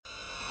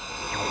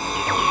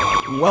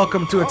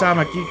Welcome to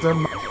Atomic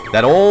Geekdom,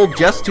 that old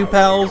Just Two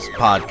Pals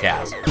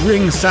podcast.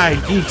 Ringside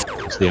Geeks.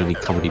 It's the only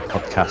comedy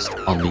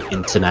podcast on the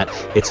internet.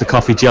 It's the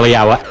Coffee Jelly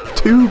Hour.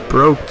 Two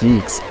Broke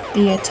Geeks.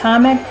 The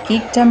Atomic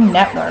Geekdom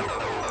Network.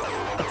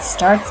 It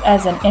starts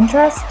as an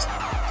interest,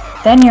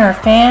 then you're a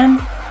fan,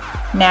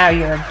 now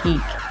you're a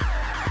geek.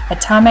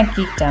 Atomic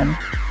Geekdom.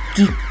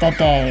 Geek the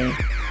day.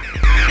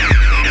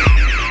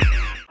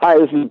 Hi,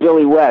 this is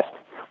Billy West.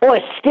 Or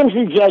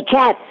Stimson J.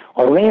 Cat.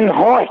 Or Lynn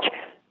Hort.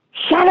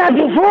 Shut up,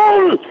 you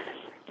fool!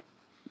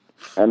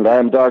 And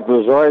I'm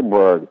Dr.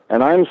 Zoidberg,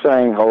 and I'm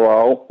saying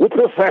hello with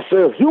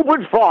Professor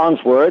Hubert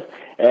Farnsworth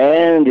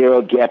and your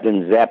old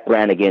Captain Zap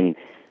Brannigan.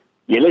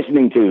 You're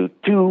listening to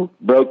Two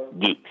Broke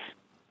Geeks.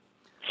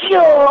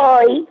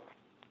 Joy!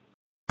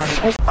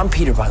 I'm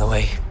Peter, by the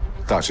way.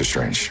 Doctor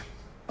Strange.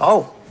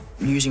 Oh,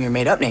 you're using your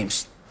made-up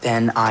names.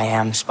 Then I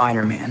am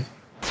Spider-Man.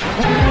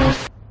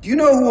 Do you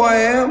know who I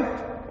am?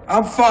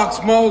 I'm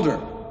Fox Mulder.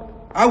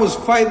 I was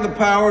fighting the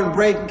power and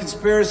breaking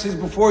conspiracies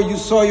before you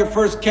saw your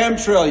first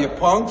chemtrail, you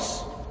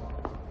punks.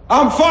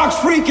 I'm Fox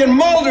freaking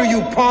Mulder,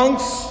 you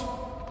punks!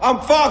 I'm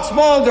Fox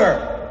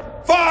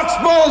Mulder! Fox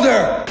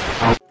Mulder!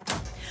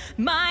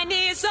 Mine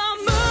is a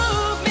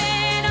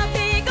movement, a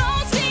big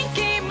old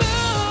stinky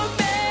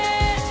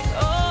movement.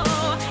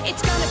 Oh,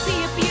 it's gonna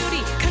be a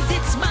beauty, 'cause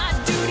it's my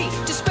duty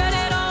to spread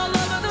it all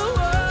over the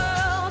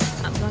world.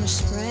 I'm gonna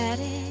spread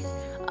it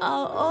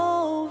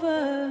all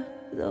over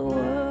the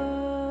world.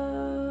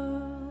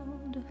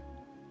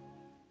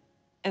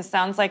 It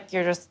sounds like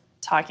you're just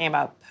talking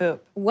about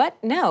poop. What?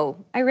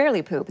 No, I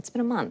rarely poop. It's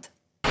been a month.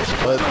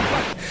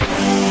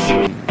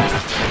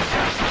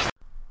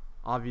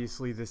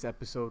 Obviously, this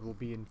episode will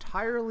be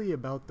entirely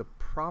about the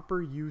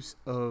proper use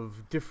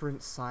of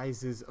different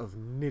sizes of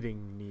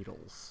knitting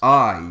needles.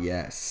 Ah,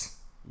 yes.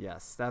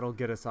 Yes, that'll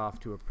get us off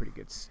to a pretty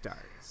good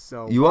start.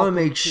 So you want to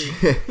make sure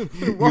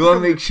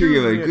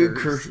you have a good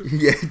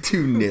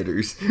two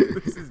knitters.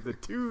 This is the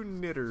Two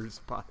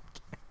Knitters podcast.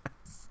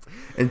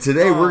 And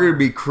today we're going to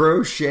be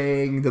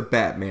crocheting the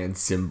Batman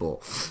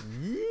symbol.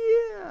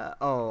 Yeah.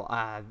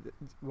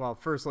 Well,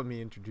 first let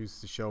me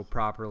introduce the show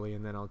properly,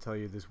 and then I'll tell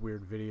you this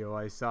weird video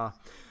I saw.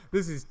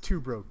 This is Two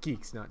Broke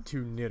Geeks, not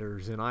Two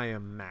Knitters, and I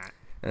am Matt.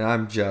 And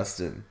I'm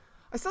Justin.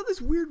 I saw this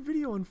weird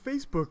video on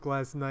Facebook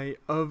last night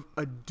of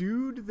a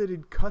dude that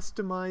had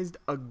customized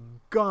a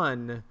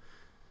gun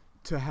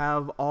to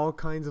have all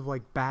kinds of,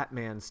 like,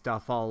 Batman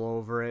stuff all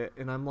over it,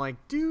 and I'm like,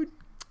 dude,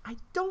 I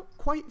don't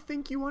quite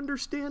think you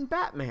understand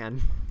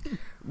Batman.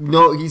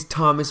 No, he's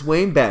Thomas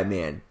Wayne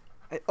Batman.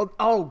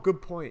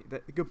 Good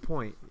point. Good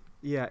point.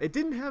 Yeah, it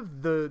didn't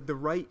have the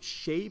right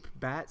shape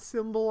bat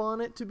symbol on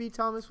it to be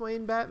Thomas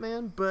Wayne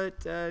Batman,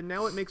 but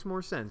now it makes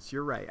more sense.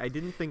 You're right. I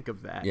didn't think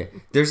of that. Yeah,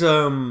 there's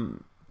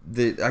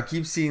I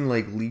keep seeing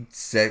like leaked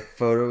set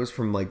photos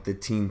from like the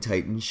Teen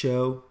Titans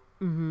show.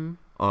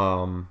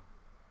 Mm-hmm.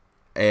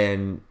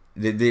 And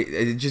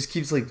it just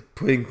keeps like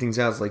putting things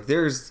out. It's like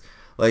there's.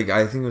 Like,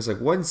 I think it was, like,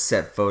 one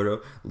set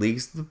photo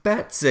leaks the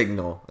bat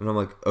signal. And I'm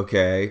like,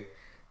 okay.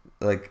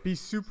 Like, be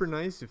super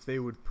nice if they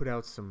would put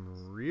out some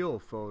real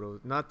photos.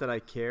 Not that I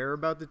care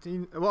about the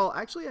teen... Well,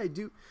 actually, I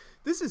do.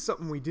 This is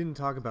something we didn't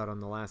talk about on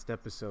the last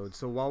episode.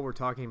 So while we're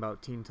talking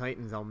about Teen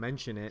Titans, I'll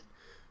mention it.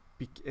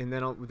 And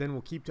then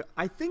we'll keep to...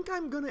 I think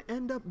I'm going to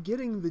end up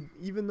getting the...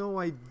 Even though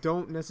I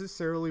don't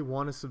necessarily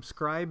want to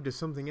subscribe to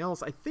something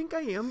else, I think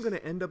I am going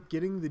to end up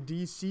getting the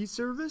DC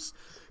service,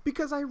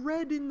 because I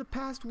read in the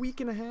past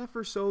week and a half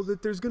or so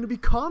that there's going to be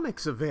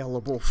comics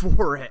available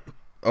for it.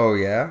 Oh,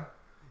 yeah?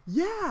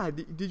 Yeah.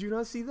 Did you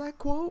not see that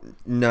quote?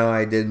 No,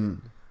 I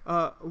didn't.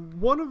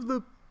 One of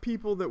the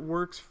people that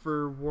works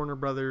for Warner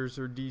Brothers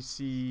or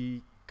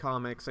DC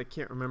Comics, I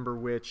can't remember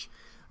which...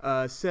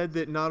 said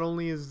that not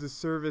only is the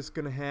service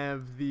going to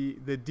have the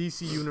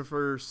DC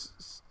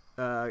Universe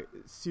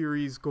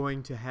series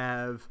going to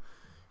have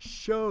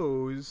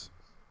shows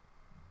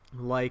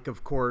like,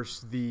 of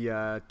course,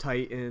 the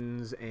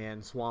Titans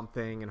and Swamp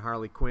Thing and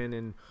Harley Quinn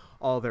and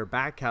all their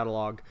back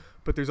catalog,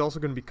 but there's also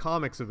going to be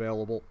comics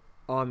available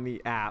on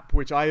the app,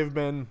 which I have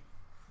been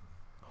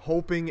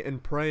hoping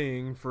and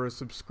praying for a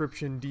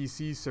subscription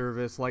DC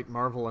service like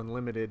Marvel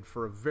Unlimited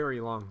for a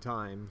very long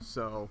time,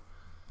 so...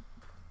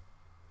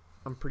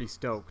 I'm pretty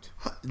stoked.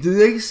 Did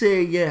they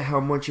say yet how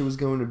much it was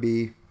going to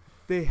be?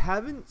 They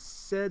haven't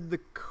said the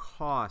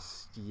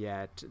cost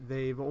yet.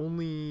 They've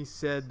only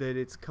said that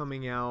it's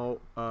coming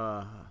out,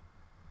 I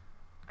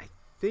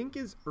think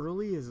as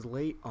early as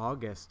late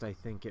August, I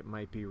think it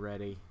might be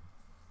ready.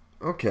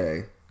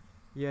 Okay.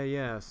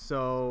 Yeah.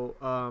 So,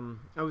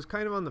 I was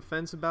kind of on the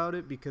fence about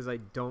it because I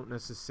don't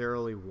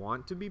necessarily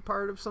want to be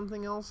part of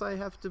something else I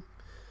have to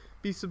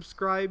be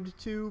subscribed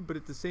to, but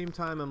at the same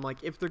time I'm like,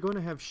 if they're going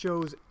to have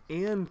shows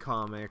and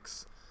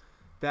comics,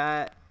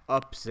 that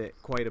ups it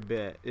quite a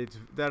bit.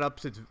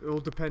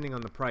 Depending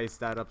on the price,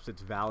 that ups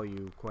its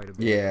value quite a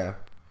bit.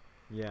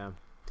 Yeah.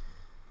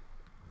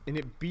 And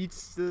it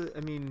beats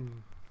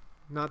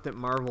not that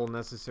Marvel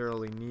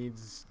necessarily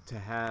needs to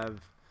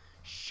have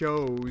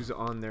shows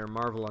on their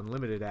Marvel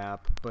Unlimited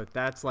app, but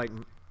that's like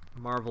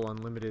Marvel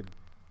Unlimited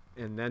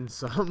and then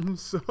some.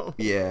 So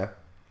Yeah.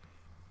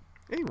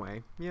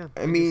 anyway, yeah.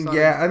 I mean,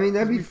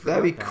 that'd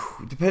be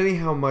cool. Depending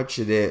how much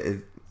it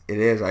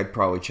is, I'd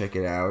probably check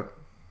it out.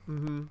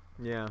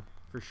 Yeah,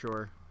 for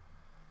sure.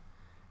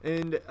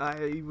 And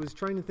I was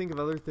trying to think of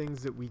other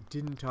things that we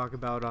didn't talk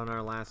about on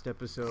our last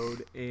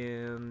episode,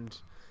 and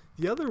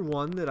the other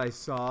one that I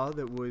saw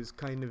that was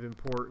kind of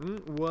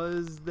important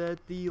was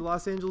that the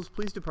Los Angeles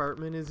Police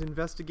Department is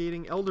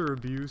investigating elder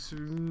abuse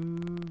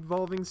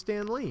involving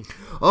Stan Lee.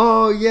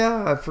 Oh,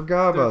 yeah, I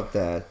forgot about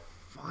that.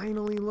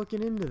 Finally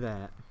looking into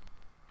that.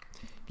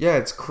 Yeah,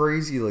 it's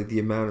crazy, like, the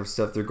amount of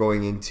stuff they're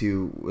going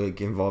into, like,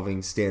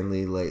 involving Stan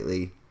Lee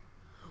lately.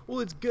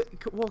 Well, it's good.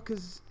 Well,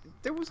 because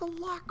there was a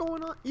lot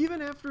going on.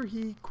 Even after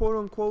he,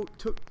 quote-unquote,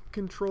 took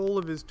control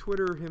of his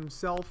Twitter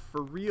himself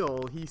for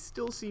real, he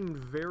still seemed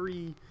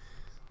very,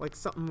 like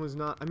something was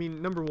not... I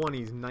mean, number one,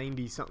 he's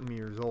 90-something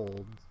years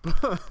old.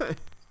 But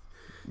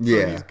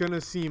yeah. So he's going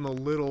to seem a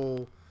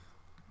little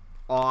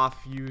off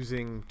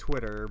using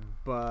Twitter,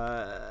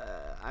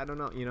 but I don't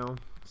know,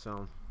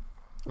 so...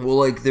 Well,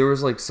 like, there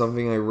was, like,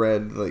 something I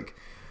read, like,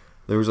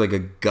 there was, like, a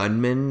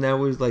gunman that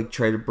was, like,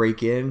 trying to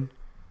break in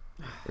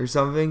or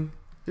something.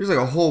 There's, like,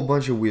 a whole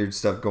bunch of weird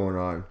stuff going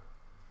on.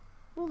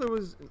 Well, there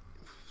was...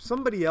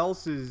 Somebody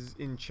else is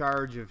in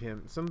charge of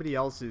him. Somebody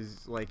else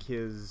is, like,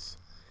 his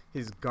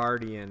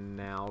guardian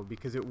now,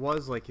 because it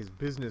was, like, his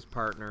business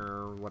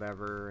partner or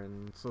whatever,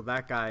 and so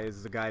that guy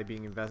is the guy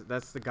being invested.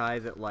 That's the guy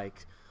that,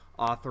 like...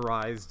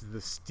 authorized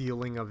the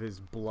stealing of his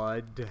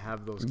blood to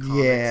have those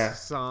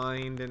comics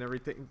signed and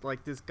everything.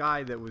 Like this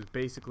guy that was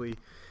basically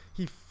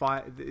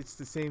it's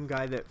the same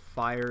guy that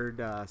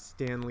fired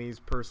Stan Lee's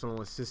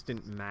personal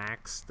assistant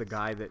Max, the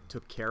guy that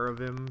took care of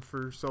him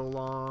for so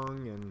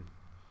long. And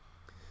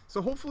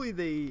so hopefully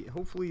they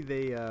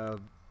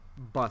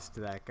bust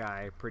that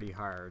guy pretty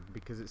hard,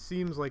 because it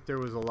seems like there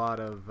was a lot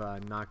of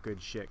not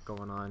good shit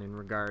going on in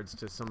regards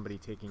to somebody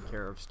taking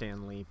care of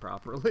Stan Lee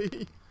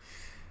properly.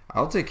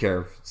 I'll take care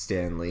of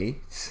Stan Lee.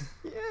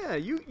 Yeah,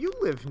 you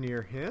live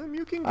near him.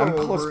 You can go I'm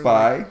close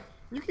by.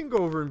 You can go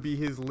over and be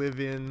his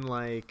live-in,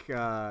 like,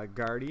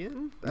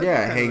 guardian.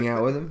 Hang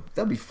out with him.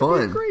 That'd be fun.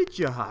 That'd be a great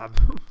job.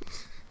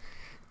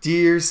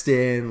 Dear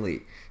Stan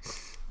Lee,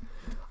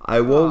 I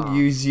won't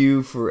use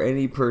you for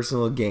any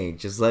personal gain.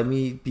 Just let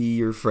me be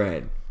your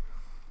friend.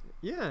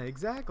 Yeah,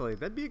 exactly.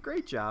 That'd be a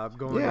great job,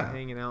 going and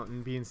hanging out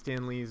and being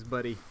Stan Lee's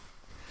buddy.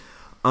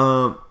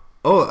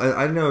 Oh,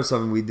 I know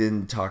something we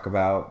didn't talk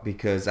about,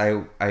 because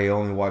I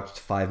only watched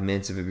 5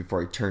 minutes of it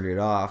before I turned it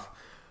off.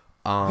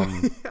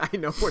 I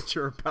know what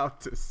you're about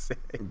to say.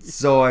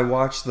 So I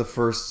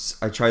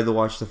tried to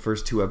watch the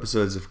first 2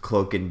 episodes of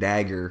Cloak and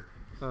Dagger,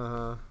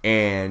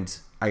 and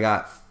I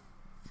got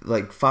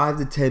like 5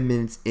 to 10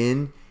 minutes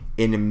in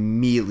and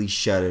immediately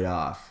shut it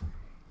off.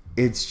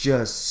 It's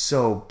just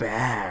so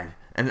bad.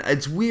 And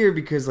it's weird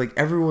because, like,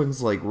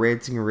 everyone's, like,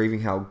 ranting and raving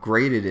how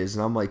great it is.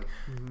 And I'm like,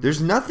 there's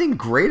nothing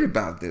great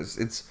about this.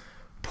 It's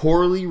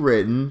poorly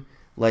written.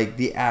 Like,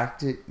 the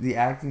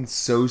acting's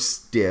so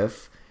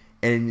stiff.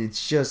 And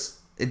it's just,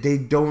 they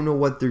don't know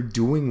what they're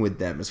doing with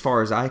them, as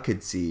far as I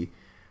could see.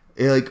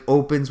 It, like,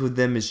 opens with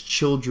them as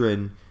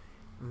children.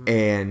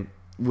 And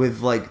with,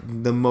 like,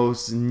 the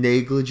most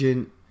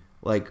negligent,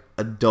 like,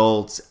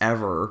 adults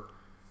ever.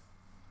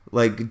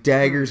 Like,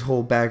 Dagger's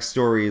whole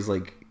backstory is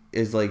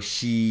like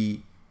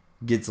she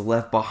gets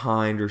left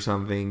behind or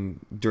something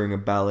during a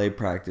ballet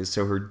practice,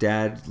 so her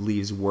dad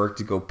leaves work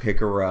to go pick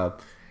her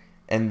up,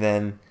 and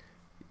then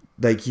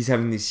like he's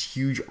having this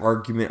huge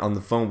argument on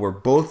the phone where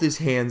both his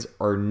hands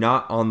are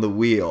not on the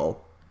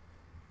wheel,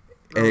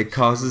 and it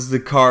causes the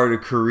car to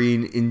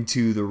careen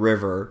into the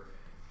river.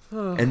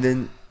 and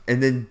then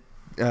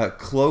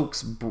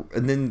Cloak's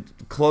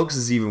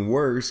is even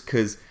worse,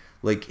 because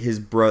like his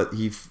brother,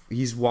 he's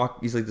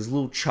like this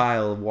little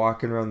child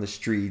walking around the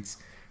streets,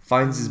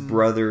 finds his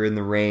brother in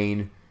the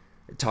rain,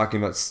 talking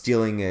about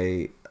stealing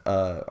a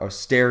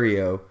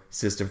stereo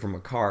system from a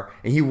car,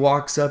 and he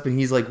walks up and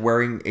he's like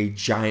wearing a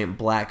giant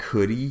black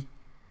hoodie,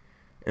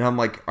 and I'm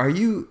like, are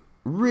you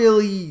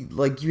really,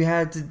 like, you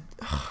had to...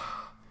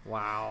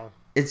 Wow.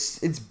 It's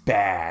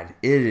bad.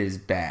 It is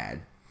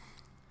bad.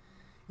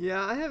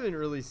 Yeah, I haven't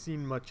really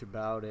seen much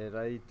about it.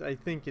 I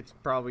think it's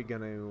probably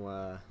going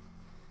to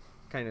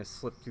kind of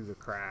slip through the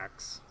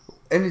cracks.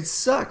 And it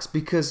sucks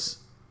because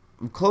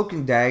Cloak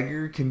and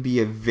Dagger can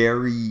be a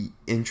very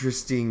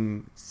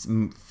interesting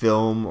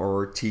film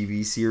or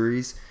TV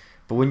series,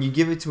 but when you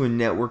give it to a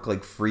network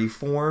like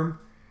Freeform,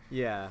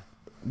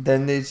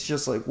 then it's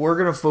just like, we're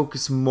gonna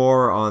focus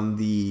more on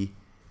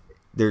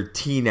their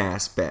teen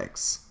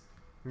aspects.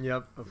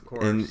 Yep, of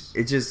course. And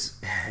it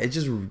just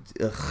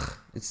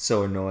it's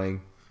so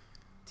annoying.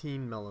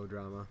 Teen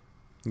melodrama.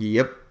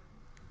 Yep,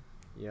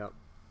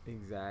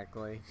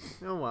 exactly.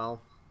 Oh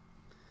well,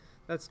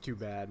 that's too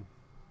bad.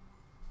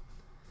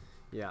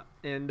 Yeah,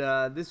 and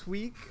this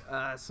week,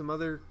 some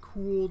other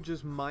cool,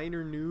 just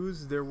minor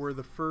news. There were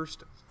the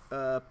first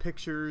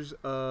pictures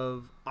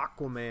of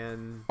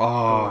Aquaman.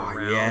 Oh,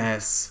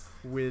 yes.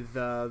 with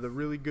the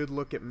really good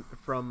look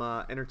from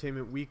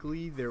Entertainment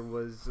Weekly. There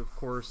was, of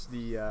course,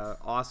 the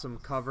awesome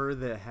cover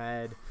that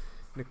had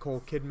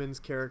Nicole Kidman's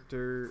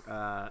character,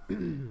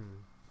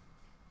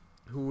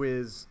 who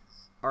is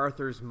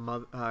Arthur's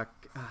mother.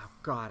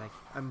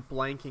 I'm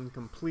blanking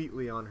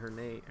completely on her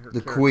name.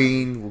 The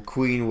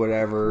Queen,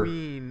 whatever.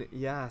 Queen,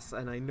 yes,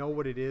 and I know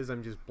what it is.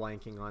 I'm just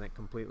blanking on it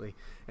completely.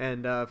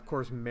 And of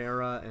course,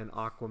 Mera and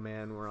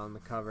Aquaman were on the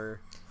cover.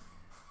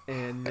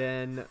 And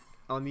then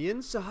on the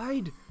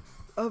inside,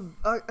 a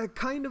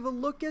kind of a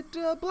look at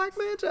Black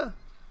Manta.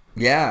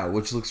 Yeah,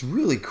 which looks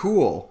really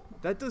cool.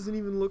 That doesn't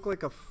even look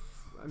like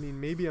I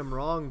mean, maybe I'm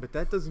wrong, but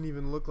that doesn't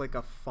even look like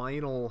a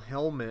final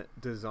helmet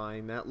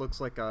design. That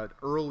looks like an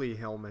early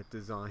helmet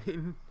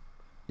design.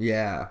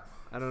 Yeah.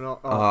 I don't know.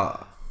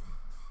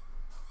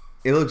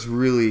 It looks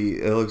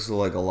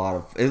like a lot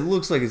of... It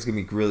looks like it's going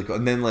to be really cool.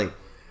 And then, like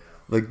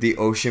the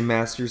Ocean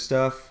Master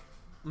stuff.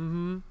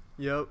 Mm-hmm.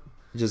 Yep.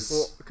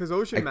 Because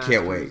I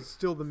can't wait. is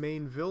still the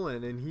main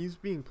villain, and he's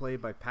being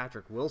played by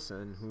Patrick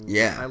Wilson, who...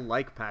 Yeah. I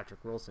like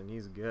Patrick Wilson.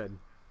 He's good.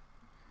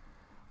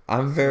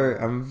 I'm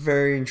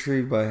very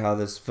intrigued by how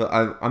this...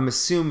 I'm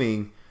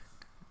assuming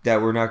that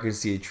we're not going to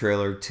see a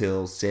trailer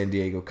till San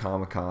Diego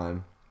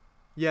Comic-Con.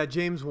 Yeah,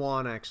 James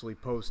Wan actually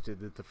posted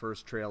that the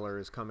first trailer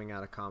is coming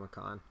out of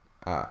Comic-Con.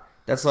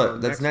 That's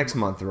next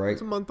month, right?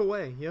 It's a month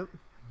away, yep.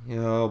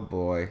 Oh,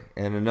 boy.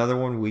 And another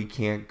one we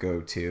can't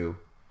go to.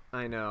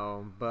 I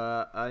know,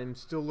 but I'm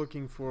still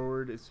looking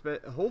forward.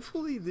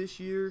 Hopefully this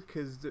year,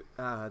 because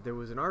there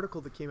was an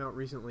article that came out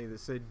recently that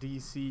said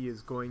DC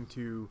is going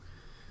to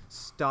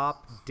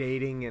stop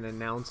dating and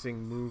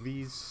announcing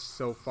movies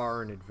so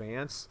far in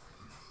advance.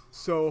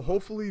 So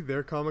hopefully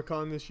their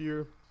Comic-Con this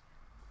year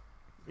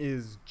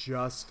is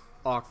just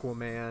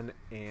Aquaman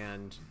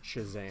and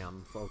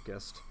Shazam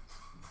focused.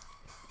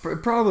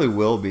 It probably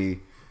will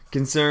be,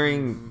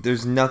 considering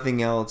there's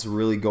nothing else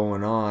really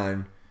going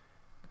on.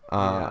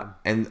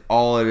 And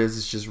all it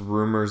is just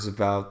rumors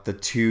about the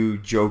 2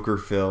 Joker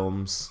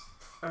films.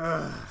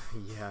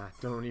 Yeah,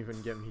 don't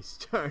even get me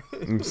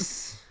started.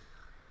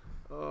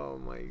 Oh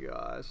my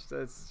gosh,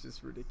 that's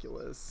just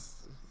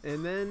ridiculous.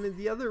 And then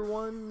the other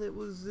one that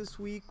was this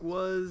week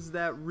was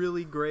that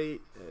really great,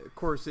 of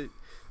course,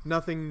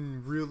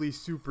 nothing really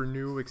super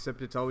new,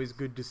 except it's always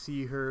good to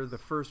see her, the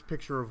first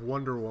picture of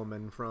Wonder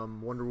Woman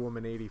from Wonder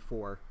Woman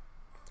 84.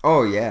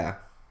 Oh, yeah.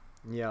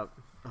 Yep.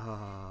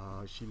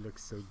 Oh, she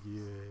looks so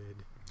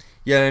good.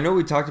 Yeah, I know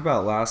we talked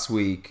about last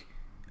week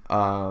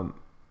about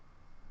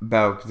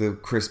the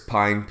Chris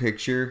Pine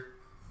picture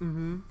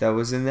that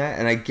was in that,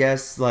 and I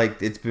guess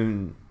like it's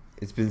been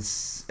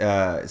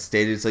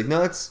stated it's like,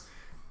 no,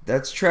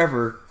 that's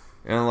Trevor,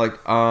 and I'm like,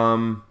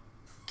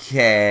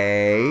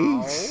 okay.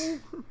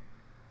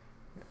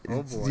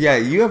 Oh boy. Yeah,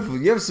 you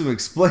have some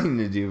explaining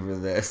to do for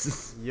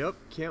this. Yep,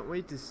 can't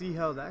wait to see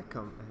how that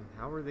comes.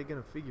 How are they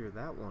gonna figure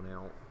that one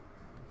out?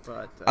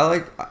 But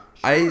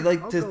I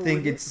like to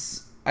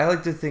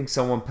think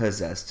someone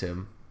possessed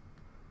him.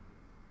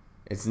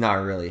 It's not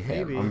really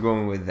him. Maybe. I'm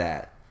going with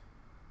that.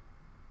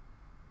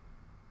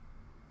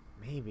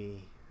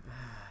 Maybe.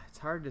 It's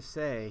hard to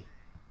say.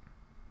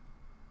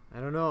 I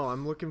don't know.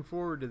 I'm looking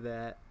forward to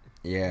that.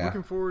 Yeah. I'm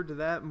looking forward to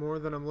that more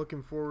than I'm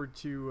looking forward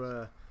to.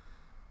 Of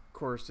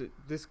course,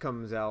 this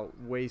comes out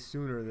way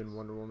sooner than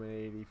Wonder Woman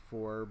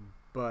 84,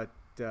 but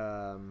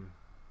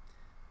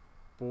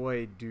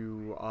boy,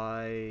 do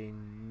I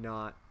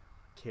not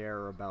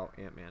care about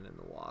Ant-Man and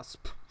the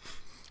Wasp.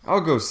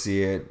 I'll go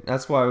see it.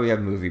 That's why we have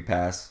Movie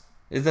Pass.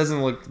 It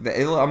doesn't look...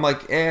 I'm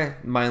like,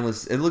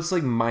 mindless. It looks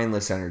like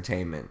mindless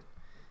entertainment.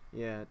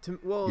 Yeah. You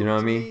know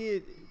what I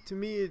mean? To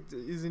me, it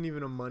isn't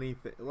even a money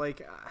thing.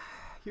 Like,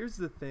 here's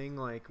the thing,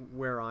 like,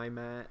 where I'm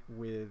at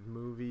with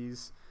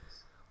movies.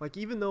 Like,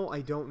 even though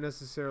I don't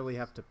necessarily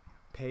have to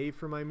pay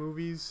for my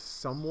movies,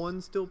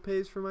 someone still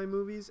pays for my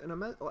movies.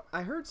 And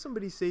I heard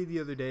somebody say the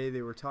other day,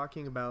 they were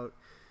talking about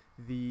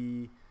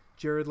the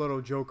Jared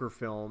Leto Joker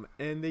film,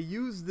 and they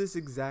used this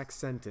exact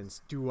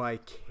sentence: do I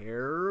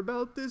care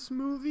about this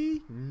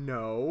movie?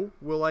 No.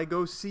 Will I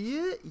go see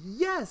it?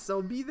 Yes,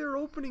 I'll be there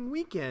opening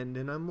weekend.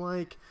 And I'm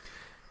like,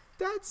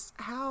 that's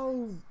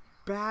how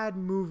bad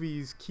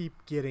movies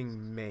keep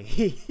getting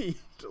made.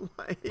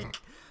 Like,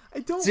 I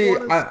don't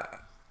want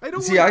to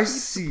keep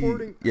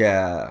supporting.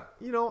 Yeah.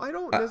 You know, I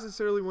don't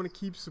necessarily want to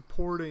keep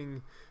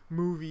supporting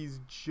movies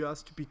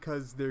just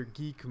because they're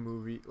geek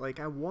movie.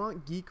 Like, I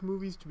want geek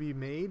movies to be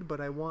made,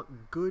 but I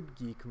want good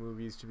geek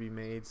movies to be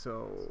made.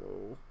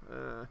 So,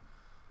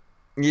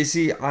 you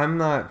see, I'm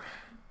not.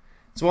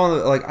 It's one of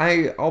the, like,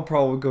 I'll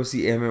probably go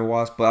see Ant-Man and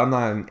Wasp, but I'm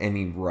not in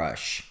any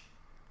rush.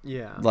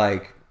 Yeah.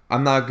 Like,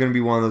 I'm not gonna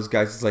be one of those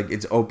guys that's like,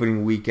 it's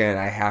opening weekend,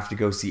 I have to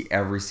go see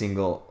every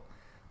single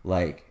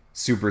like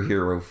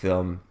superhero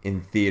film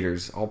in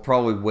theaters. I'll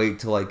probably wait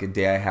till like a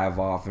day I have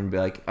off and be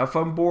like, if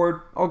I'm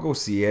bored, I'll go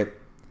see it.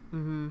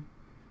 Mm-hmm.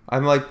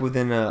 I'm like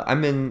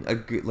I'm in a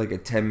good, like a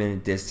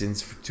 10-minute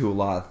distance to a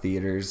lot of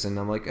theaters, and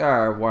I'm like,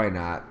 why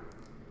not?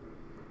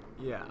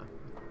 Yeah.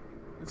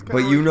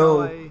 But you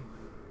know,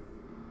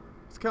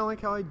 it's kind of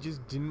like how I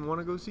just didn't want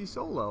to go see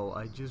Solo.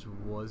 I just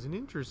wasn't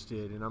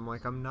interested, and I'm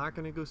like, I'm not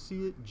going to go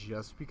see it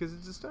just because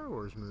it's a Star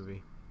Wars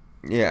movie.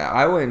 Yeah,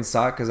 I went and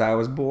saw it because I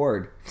was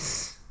bored.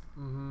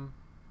 Mm-hmm.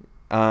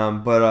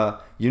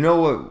 But you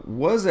know what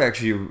was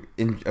actually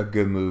a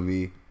good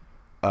movie?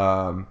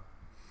 Is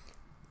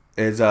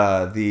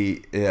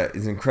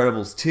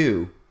Incredibles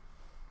 2.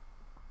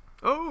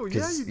 Oh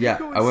yeah, you did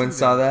go and I went and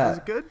saw that. Is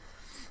it good?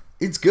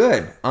 It's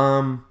good.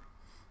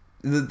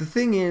 The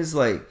thing is,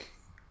 like,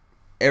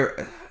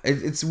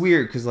 it's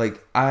weird because,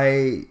 like,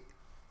 I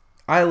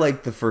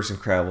liked the first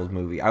Incredibles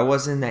movie. I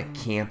wasn't in that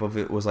camp of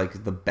it was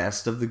like the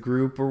best of the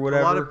group or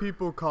whatever. A lot of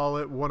people call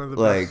it one of the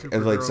best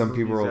superhero like some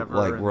people movies are, ever,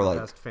 like and were the like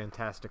best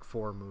Fantastic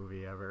Four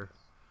movie ever.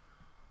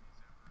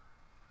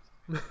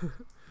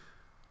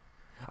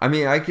 I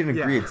mean, I can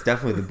agree. It's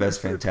definitely the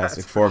best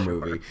Fantastic Four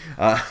movie.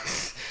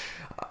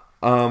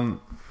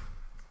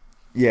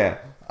 Yeah.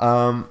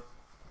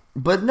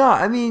 But no,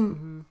 I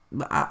mean,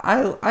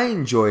 I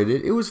enjoyed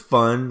it. It was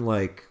fun.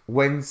 Like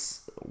when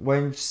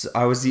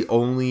I was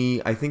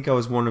I think I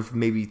was one of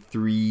maybe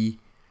 3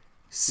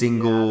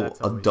 single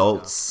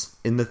adults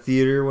in the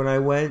theater when I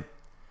went.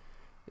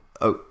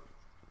 Oh,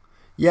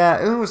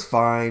 yeah, it was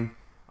fine.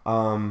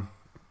 The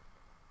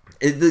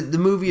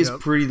movie is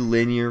pretty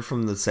linear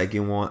from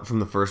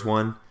the first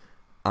one.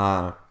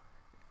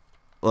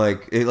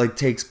 Like it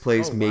takes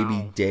place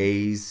maybe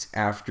days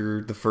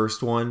after the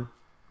first one.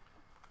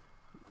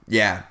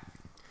 Yeah.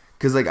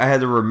 Because, like, I had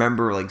to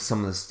remember, like,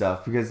 some of the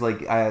stuff. Because, like,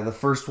 the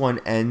first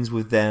one ends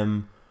with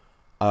them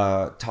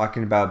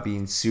talking about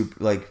being super...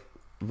 Like,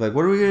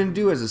 what are we going to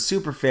do as a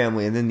super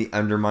family? And then the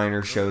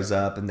Underminer shows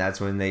up, and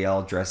that's when they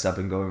all dress up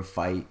and go and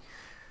fight.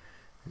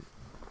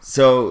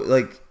 So,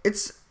 like,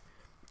 it's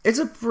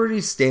a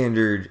pretty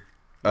standard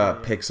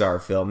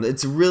Pixar film.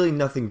 It's really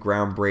nothing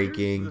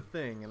groundbreaking. Here's the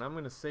thing, and I'm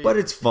going to say... But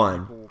it's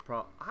fun.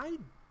 I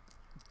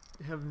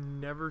have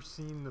never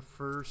seen the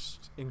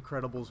first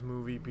Incredibles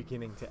movie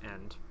beginning to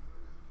end.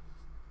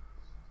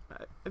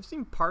 I've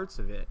seen parts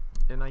of it,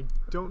 and I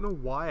don't know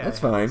why I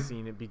haven't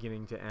seen it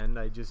beginning to end.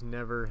 I just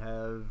never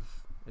have.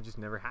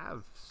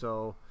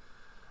 So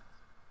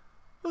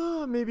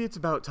maybe it's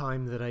about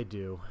time that I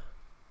do.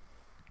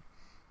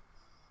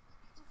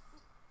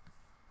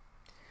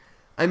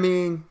 I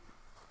mean,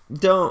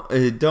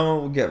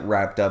 don't get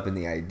wrapped up in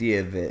the idea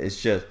of it.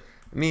 It's just,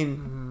 I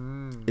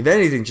mean, if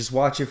anything, just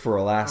watch it for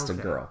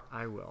Elastigirl. Okay,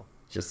 I will.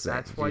 Just saying.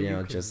 That's why you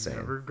can just saying.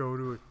 never go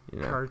to a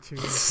cartoon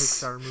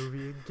Pixar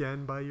movie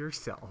again by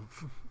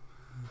yourself.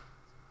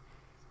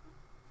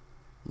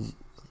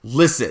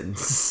 Listen,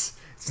 it's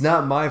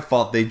not my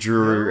fault they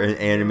drew her and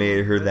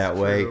animated her that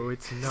way. True,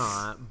 it's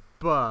not,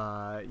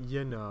 but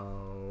you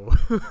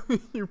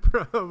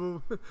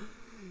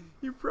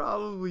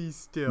probably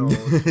still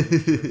should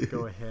just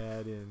go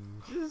ahead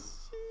and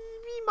just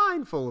be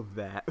mindful of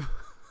that.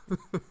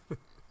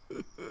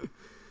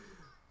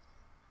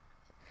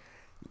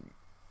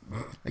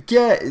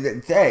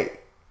 Hey,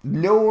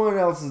 no one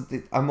else is.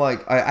 I'm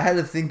like, I had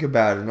to think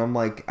about it, and I'm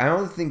like, I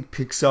don't think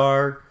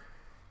Pixar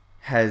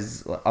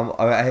has.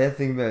 I had to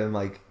think about it. I'm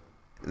like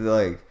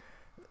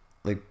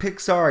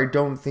Pixar. I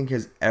don't think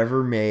has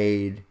ever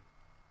made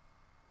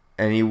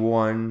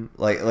anyone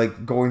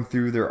like going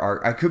through their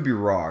art. I could be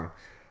wrong,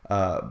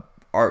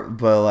 art,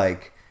 but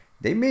like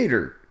they made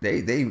her.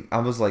 They. I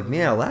was like,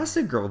 man,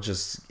 Elastigirl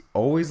just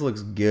always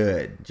looks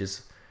good.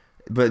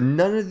 But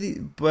none of the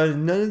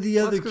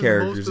other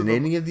characters in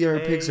any of the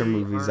other Pixar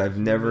movies I've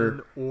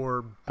never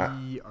or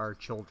B are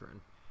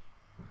children.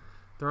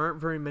 There aren't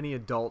very many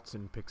adults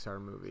in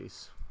Pixar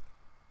movies.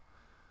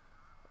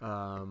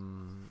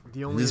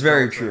 The only this is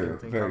very adults I true. can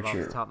think Very of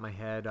true. off the top of my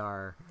head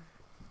are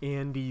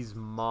Andy's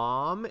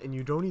mom, and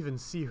you don't even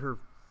see her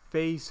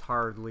face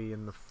hardly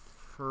in the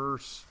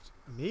first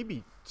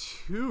maybe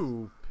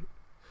 2.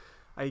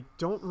 I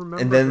don't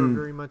remember her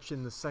very much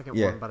in the second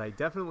one, but I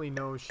definitely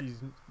know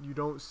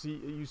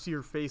you see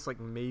her face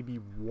like maybe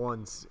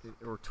once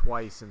or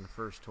twice in the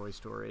first Toy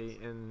Story,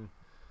 and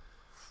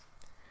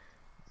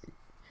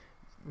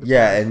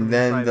and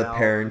then the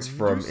parents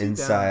from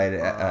Inside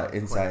Out.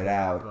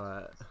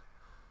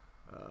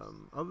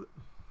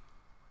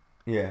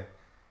 Yeah.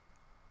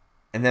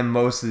 And then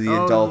most of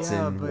the adults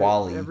in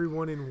WALL-E.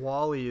 Everyone in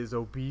WALL-E is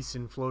obese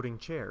in floating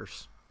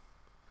chairs.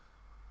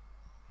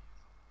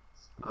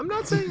 I'm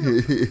not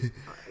saying.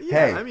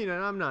 Hey, I mean,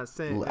 I'm not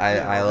saying.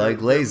 I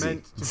like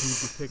lazy.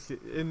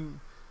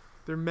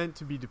 They're meant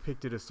to be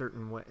depicted a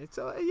certain way. It's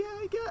I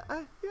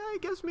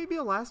guess maybe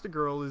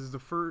Elastigirl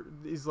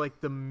is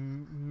like the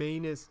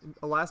mainest.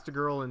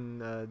 Elastigirl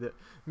and the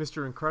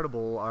Mr.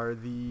 Incredible are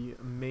the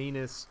main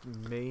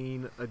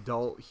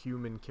adult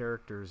human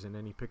characters in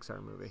any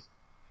Pixar movie.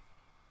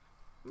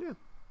 Yeah.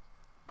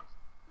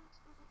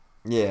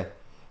 Yeah,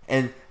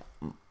 and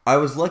I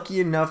was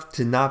lucky enough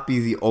to not be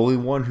the only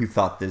one who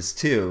thought this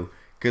too.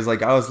 Because,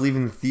 like, I was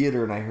leaving the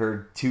theater and I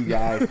heard 2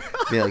 guys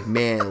be like,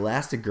 man,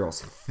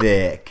 Elastigirl's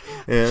thick.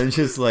 And it's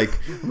just like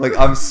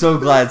I'm so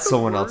glad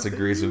someone else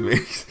agrees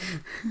with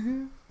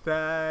me.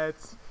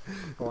 That's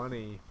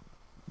funny.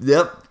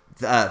 Yep.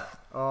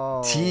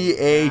 Oh,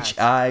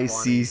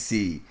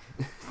 THICC.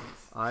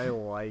 I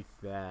like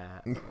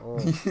that. Oh.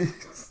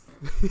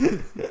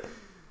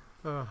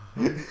 I'm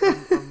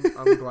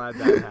glad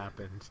that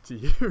happened to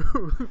you.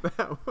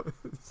 That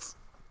was.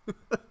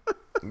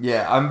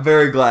 Yeah, I'm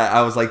very glad.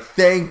 I was like,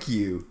 thank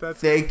you.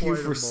 Thank you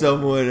quite for a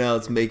someone moment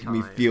else in making me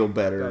time. feel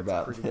better That's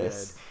about pretty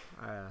this.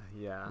 Good.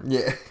 Yeah.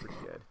 Yeah. That's pretty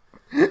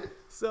good.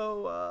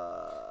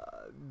 So,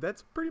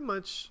 that's pretty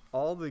much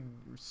all the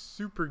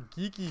super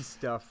geeky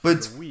stuff for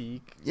the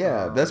week.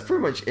 Yeah, that's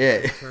pretty much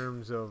it. In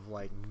terms of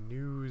like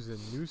news and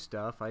new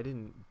stuff, I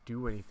didn't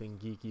do anything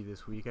geeky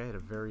this week. I had a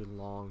very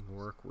long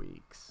work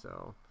week,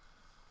 so.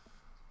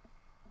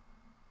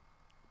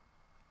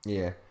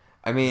 Yeah,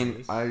 I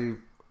mean, nice.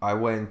 I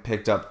went and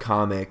picked up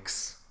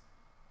comics,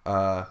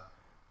 and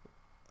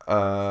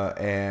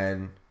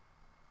I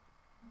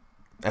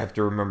have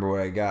to remember what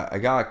I got. I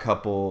got a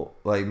couple.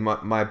 Like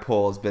my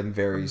pull has been I'm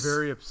very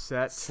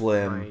upset.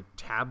 Slim. My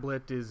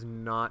tablet is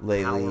not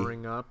lately.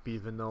 powering up,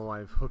 even though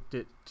I've hooked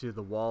it to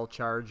the wall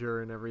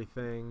charger and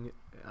everything.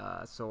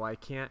 So I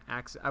can't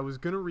access. I was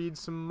gonna read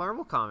some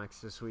Marvel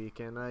comics this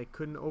week, and I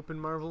couldn't open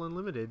Marvel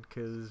Unlimited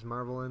because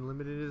Marvel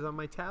Unlimited is on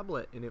my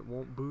tablet and it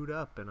won't boot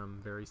up, and I'm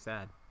very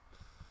sad.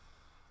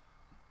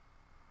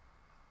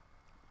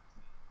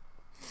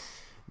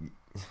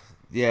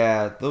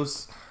 Yeah,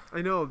 those.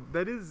 I know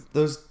that is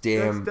those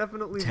damn that's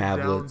definitely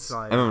tablets. the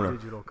downside of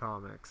digital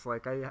comics.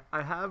 Like I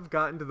have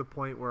gotten to the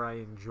point where I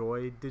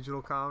enjoy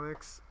digital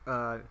comics,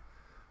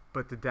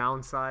 but the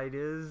downside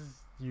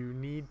is you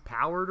need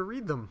power to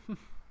read them.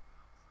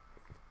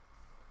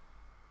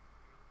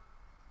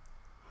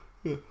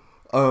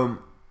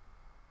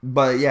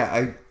 But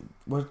yeah,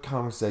 what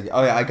comics did I get?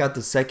 Oh yeah, I got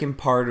the second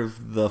part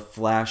of the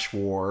Flash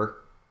War,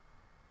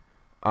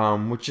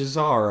 which is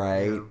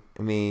alright. Yeah.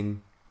 I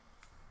mean,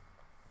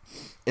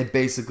 it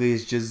basically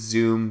is just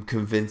Zoom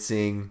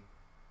convincing,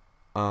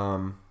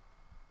 crap.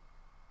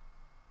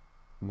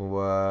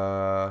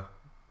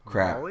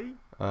 Wally?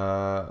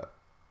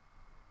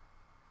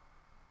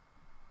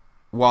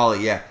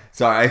 Wally, yeah.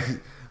 Sorry,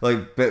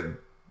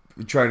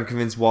 trying to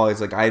convince Wally,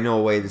 it's like, I know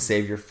a way to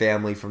save your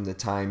family from the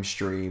time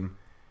stream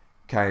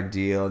kind of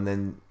deal. And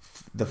then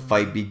the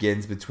fight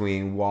begins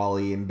between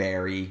Wally and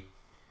Barry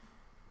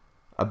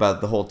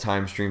about the whole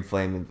time stream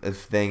thing and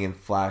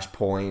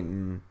Flashpoint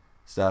and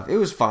stuff. It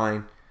was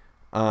fine.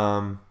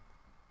 Then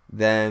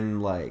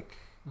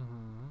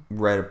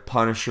read a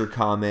Punisher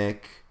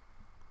comic,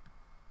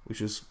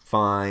 which was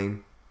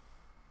fine.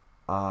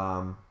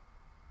 And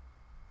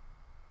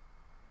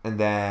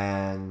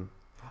then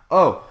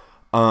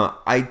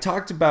I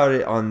talked about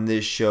it on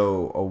this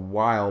show a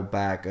while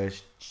back.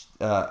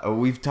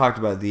 We've talked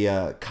about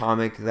the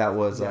comic that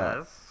was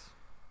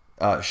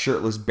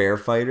Shirtless Bear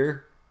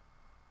Fighter.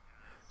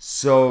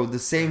 So the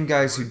same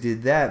guys who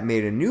did that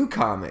made a new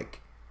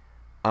comic.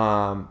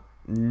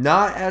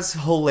 Not as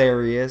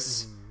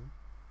hilarious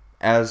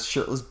as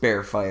Shirtless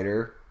Bear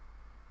Fighter,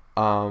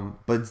 but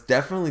it's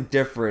definitely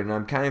different. And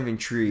I'm kind of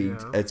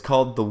intrigued. Yeah. It's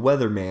called The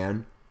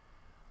Weatherman.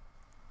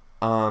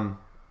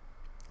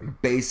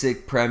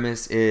 Basic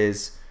premise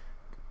is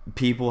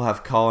people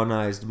have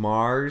colonized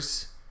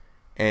Mars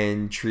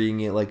and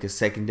treating it like a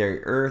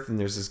secondary Earth, and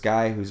there's this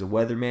guy who's a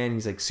weatherman.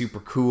 He's like super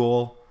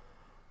cool,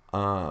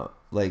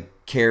 like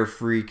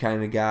carefree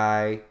kind of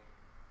guy,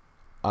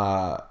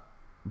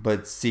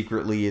 but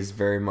secretly is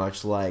very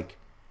much like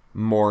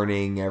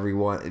mourning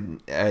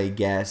everyone, I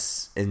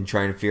guess, and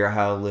trying to figure out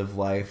how to live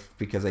life,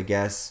 because I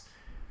guess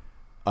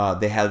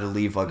they had to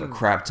leave like a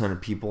crap ton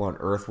of people on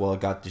Earth while it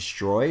got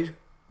destroyed.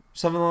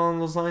 Something along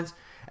those lines.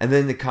 And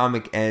then the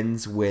comic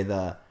ends with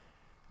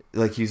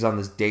he's on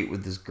this date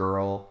with this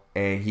girl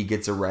and he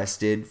gets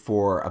arrested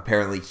for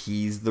apparently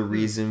he's the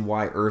reason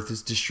why Earth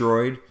is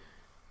destroyed.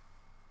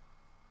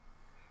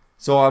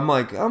 So I'm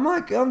like,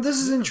 this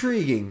is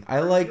intriguing. I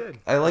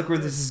like where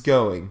this is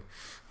going.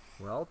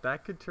 Well,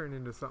 that could turn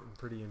into something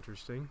pretty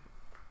interesting.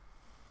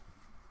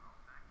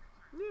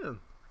 Yeah.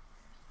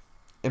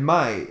 It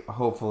might,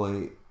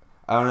 hopefully.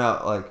 I don't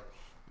know,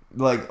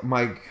 like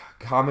my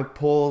comic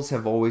pulls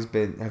have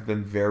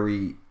been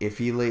very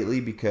iffy lately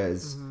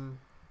because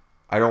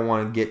I don't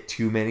want to get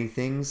too many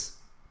things.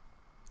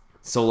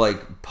 So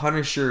like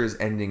Punisher is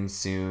ending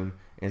soon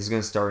and it's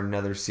going to start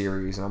another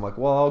series, and I'm like,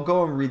 well, I'll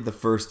go and read the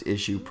first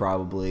issue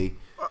probably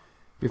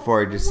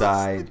before I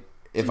decide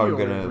if I'm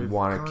going to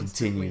want to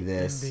continue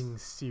this ending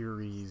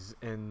series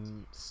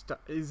and stuff.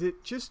 Is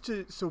it just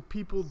so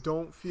people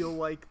don't feel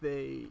like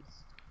they?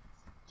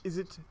 Is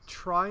it to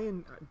try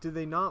and... Do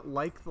they not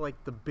like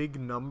the big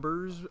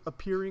numbers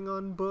appearing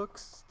on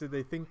books? Do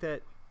they think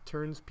that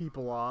turns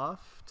people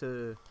off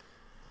to...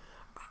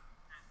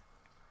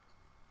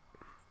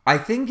 I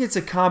think it's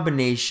a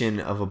combination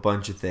of a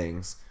bunch of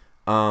things.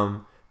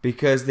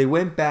 Because they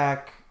went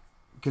back...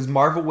 Because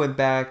Marvel went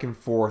back and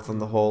forth on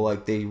the whole...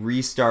 they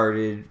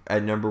restarted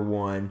at number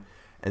 1.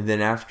 And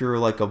then after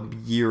a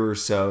year or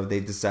so,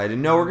 they decided,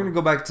 no, we're going to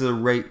go back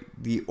to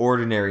the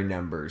ordinary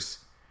numbers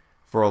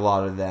for a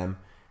lot of them.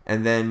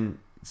 And then,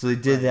 so they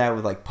did that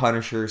with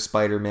Punisher,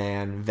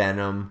 Spider-Man,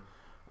 Venom,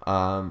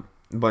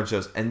 a bunch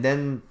of those, and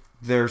then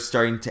they're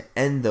starting to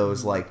end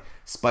those. Like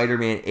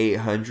Spider-Man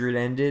 800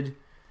 ended,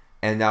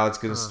 and now it's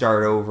going to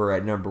start over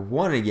at number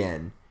 1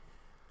 again.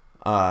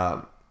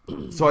 So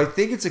I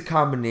think it's a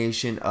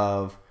combination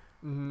of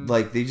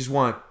like they just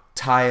want to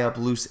tie up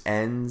loose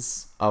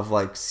ends of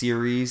like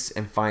series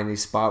and find a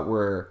spot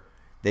where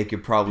they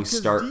could probably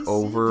start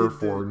over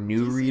for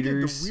new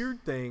readers. Did the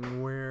weird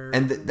thing where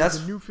that's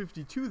the New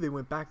 52, they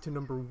went back to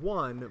number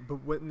 1,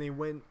 but when they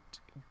went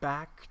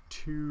back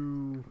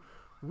to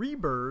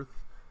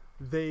Rebirth,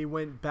 they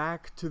went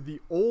back to the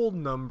old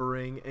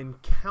numbering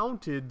and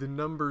counted the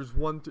numbers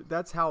 1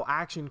 that's how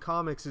Action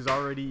Comics is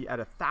already at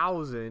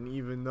 1,000,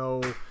 even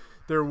though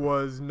there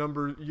was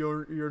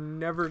you're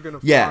never gonna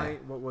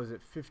find, what was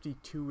it,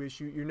 52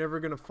 issue, you're never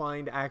gonna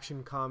find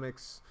Action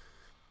Comics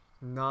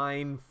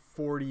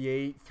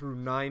 948 through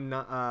 9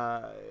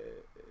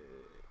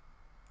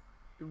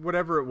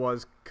 whatever it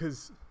was,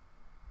 because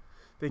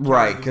they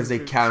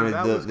counted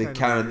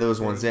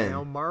those ones in.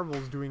 Now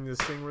Marvel's doing this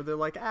thing where they're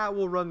like,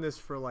 we'll run this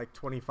for like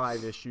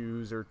 25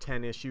 issues or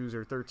 10 issues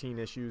or 13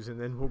 issues, and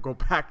then we'll go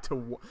back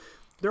to.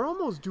 They're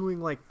almost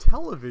doing like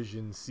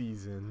television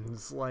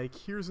seasons. Like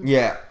here's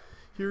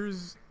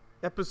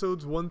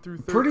episodes 1 through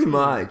 13. Pretty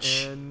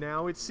much. And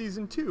now it's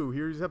season 2.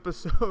 Here's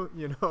episode.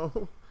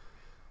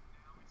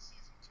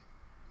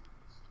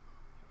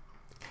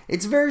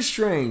 It's very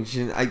strange,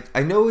 and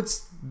I know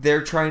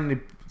they're trying to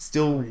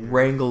still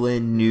wrangle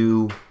in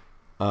new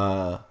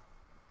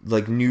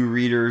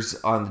readers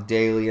on the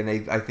daily, and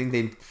I think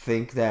they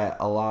think that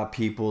a lot of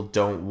people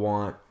don't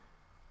want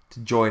to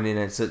join in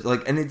it. So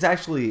and it's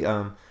actually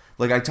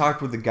I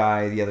talked with a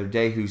guy the other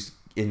day who's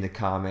in the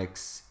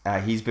comics.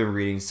 He's been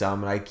reading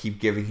some, and I keep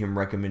giving him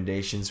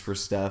recommendations for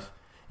stuff,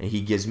 and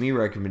he gives me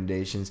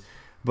recommendations.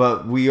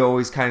 But we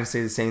always kind of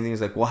say the same thing.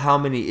 It's like, well, how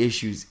many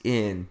issues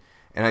in?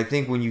 And I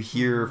think when you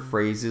hear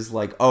phrases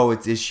like, "Oh,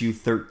 it's issue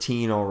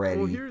 13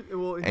 already," and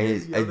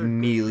it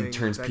immediately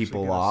turns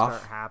people off.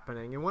 Start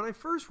happening. And when I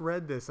first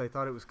read this, I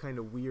thought it was kind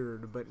of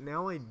weird, but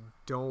now I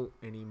don't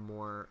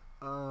anymore.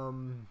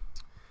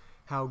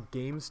 How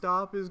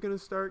GameStop is going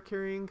to start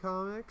carrying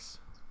comics?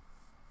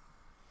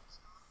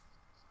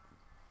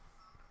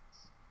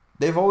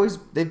 They've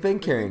been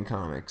carrying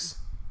comics,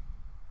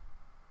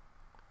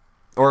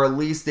 or at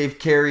least they've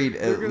carried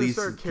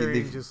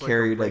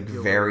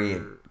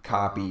variant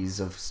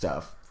copies of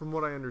stuff. From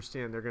what I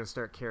understand, they're going to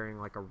start carrying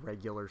like a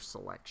regular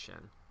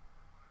selection.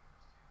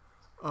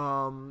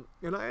 And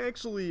I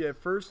actually, at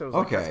first, I was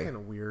like, that's kind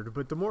of weird.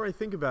 But the more I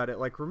think about it,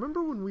 like,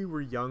 remember when we were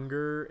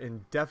younger,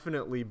 and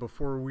definitely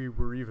before we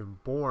were even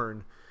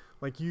born,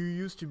 like, you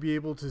used to be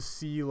able to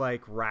see,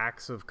 like,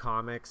 racks of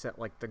comics at,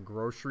 like, the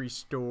grocery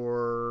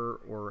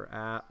store or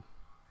at...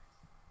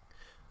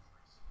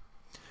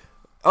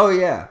 Oh,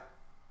 yeah.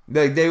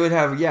 They would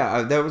have,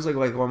 that was like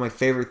one of my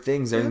favorite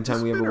things every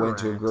time we ever went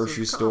to a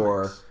grocery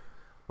store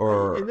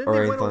or and then or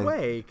they anything. went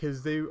away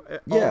because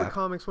all the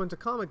comics went to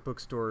comic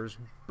book stores.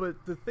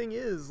 But the thing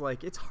is,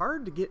 like, it's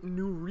hard to get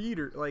new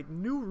readers. Like,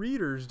 new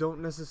readers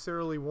don't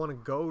necessarily want to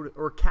go to,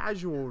 or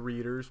casual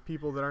readers,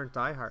 people that aren't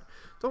diehard,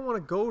 don't want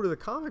to go to the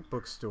comic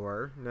book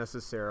store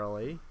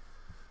necessarily.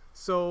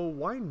 So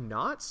why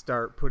not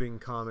start putting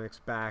comics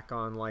back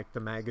on, like, the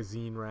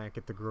magazine rack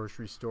at the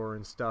grocery store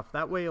and stuff?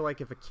 That way, like,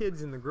 if a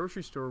kid's in the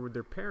grocery store with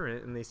their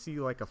parent and they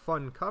see, like, a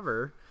fun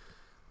cover,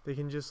 they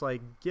can just,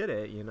 like, get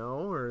it,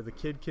 or the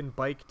kid can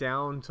bike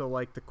down to,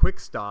 like, the Quick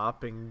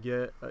Stop and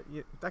get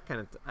that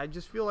kind of I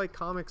just feel like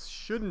comics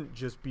shouldn't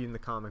just be in the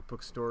comic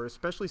book store,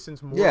 especially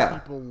since more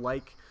people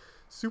like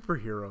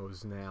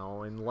superheroes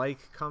now and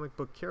like comic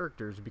book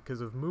characters because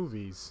of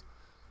movies.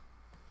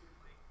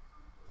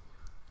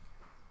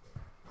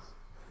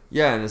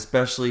 Yeah, and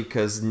especially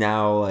because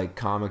now, like,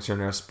 comics are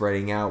now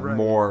spreading out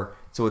more,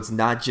 so it's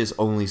not just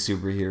only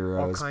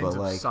superheroes, but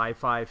like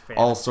sci-fi, fantasy,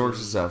 all sorts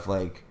of stuff,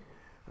 like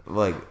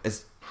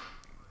it's.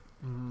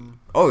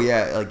 Oh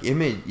yeah, like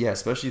Image,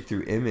 especially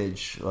through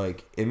Image.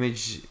 Like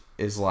Image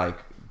is like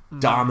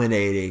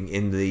dominating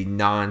in the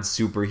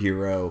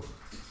non-superhero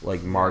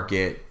like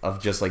market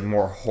of just like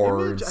more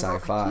horror Image, and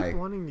sci-fi. I keep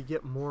wanting to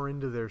get more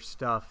into their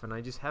stuff, and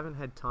I just haven't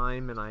had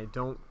time, and I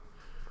don't.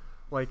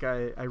 Like,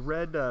 I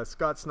read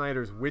Scott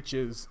Snyder's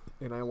Witches,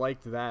 and I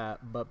liked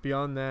that. But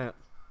beyond that,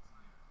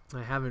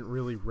 I haven't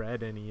really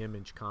read any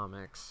Image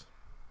comics.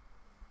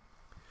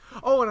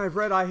 Oh, and I've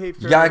read I Hate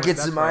Fairyland. You gotta get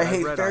some I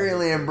Hate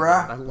Fairyland,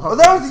 bruh. Oh,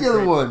 that was the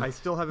other one. I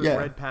still haven't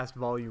read past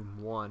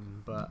volume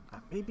 1, but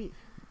maybe...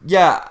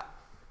 Yeah.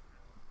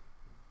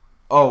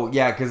 Oh,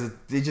 yeah, because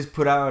they just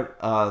put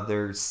out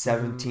their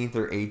 17th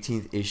or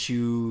 18th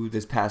issue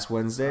this past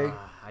Wednesday.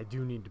 I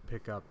do need to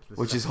pick up the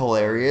which is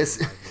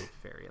hilarious. I Hate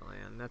Fairyland.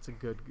 That's a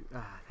good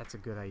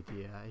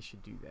idea. I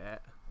should do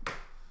that.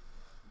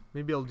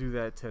 Maybe I'll do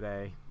that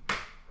today.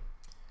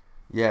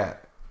 Yeah,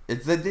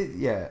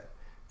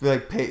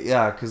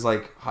 because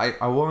like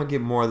I want to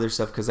get more of their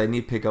stuff because I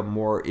need to pick up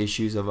more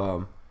issues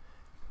of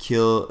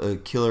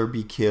Killer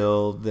Be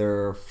Killed,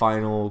 their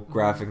final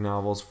graphic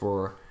novels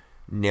for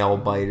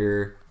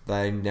Nailbiter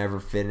that I never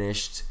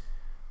finished.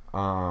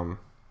 So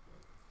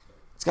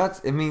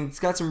it's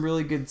got some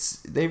really good.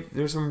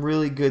 There's some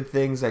really good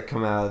things that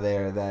come out of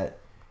there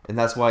and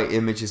that's why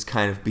Image has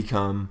kind of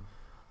become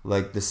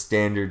like the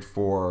standard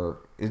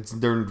for.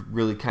 They're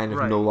really kind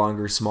of no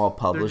longer a small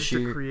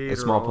publisher, a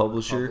small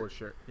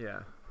publisher. Yeah.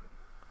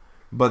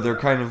 But they're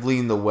kind of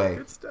leading the way.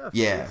 Good stuff.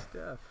 Yeah.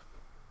 Good stuff.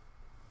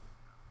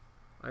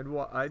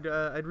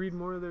 I'd read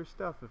more of their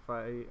stuff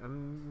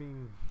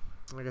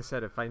like I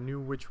said, if I knew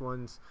which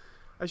ones.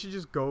 I should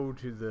just go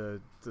to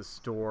the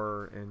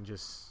store and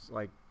just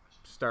like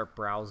start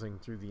browsing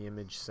through the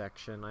Image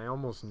section. I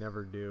almost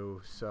never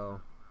do,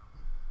 so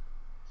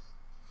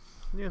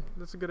yeah,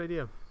 that's a good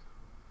idea.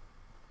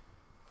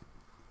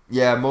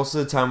 Yeah, most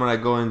of the time when I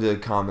go into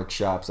comic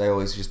shops, I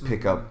always just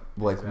pick up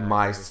like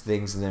my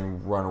things and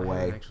then run away. I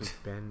haven't actually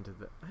been to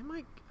the.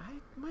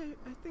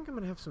 I think I'm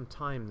gonna have some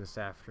time this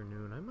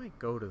afternoon. I might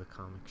go to the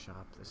comic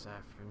shop this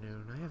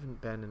afternoon. I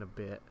haven't been in a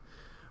bit,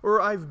 or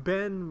I've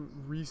been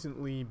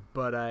recently,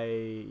 but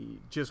I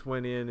just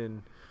went in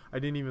and I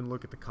didn't even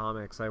look at the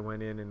comics. I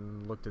went in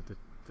and looked at the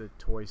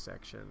toy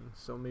section.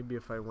 So maybe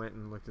if I went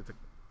and looked at the.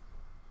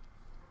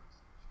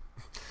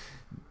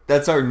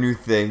 That's our new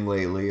thing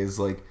lately. Is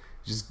like.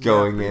 Just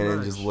going in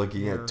and just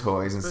looking at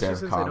toys instead of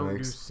comics. I don't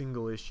do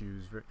single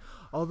issues.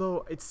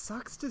 Although it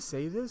sucks to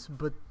say this,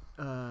 but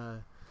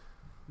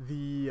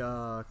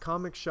the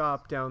comic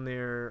shop down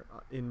there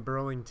in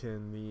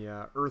Burlington,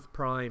 the Earth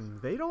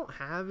Prime, they don't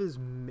have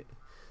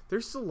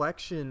their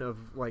selection of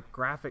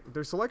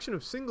their selection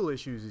of single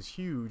issues is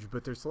huge,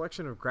 but their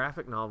selection of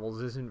graphic novels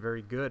isn't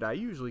very good. I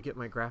usually get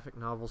my graphic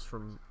novels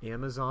from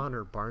Amazon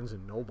or Barnes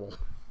 & Noble.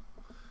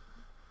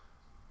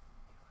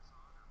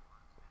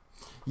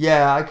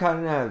 Yeah, I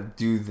kind of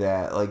do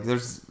that. Like,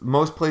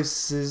 most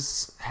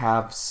places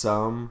have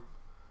some,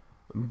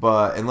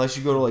 but unless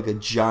you go to like a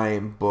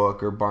Giant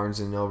Book or Barnes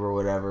and Noble or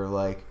whatever,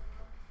 like,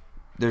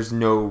 there's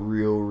no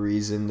real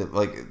reason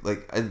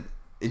that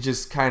it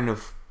just kind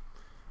of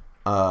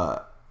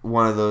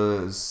one of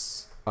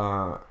those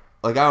I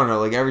don't know.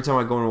 Like every time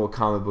I go into a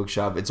comic book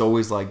shop, it's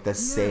always like the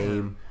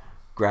same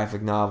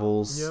graphic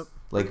novels. Yep.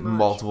 Like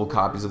multiple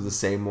copies of the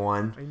same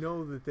one. I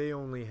know that they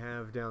only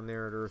have down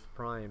there at Earth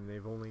Prime,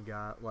 they've only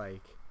got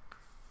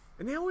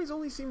and they always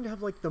only seem to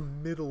have like the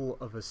middle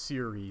of a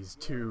series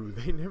too.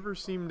 They never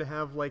seem to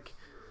have like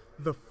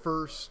the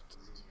first.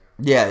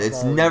 Yeah, it's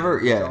volume. Never.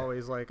 Yeah, it's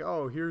always like,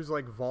 oh, here's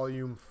like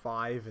volume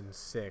 5 and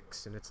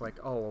 6, and it's like,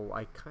 oh,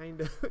 I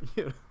kind of,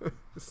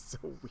 it's so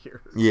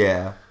weird.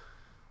 Yeah.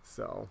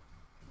 So.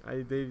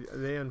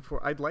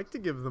 I'd like to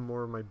give them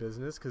more of my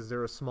business because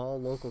they're a small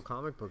local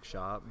comic book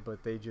shop,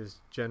 but they just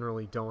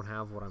generally don't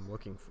have what I'm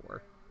looking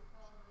for,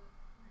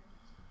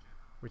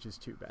 which is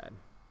too bad.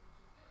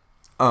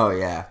 Oh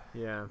yeah.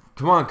 Yeah.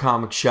 Come on,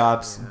 comic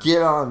shops,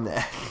 get on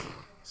that.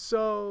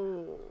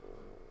 So,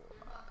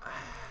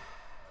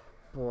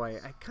 boy,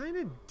 I kind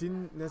of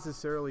didn't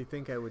necessarily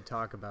think I would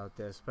talk about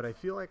this, but I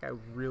feel like I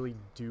really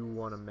do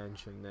want to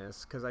mention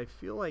this because I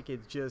feel like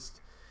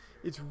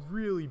it's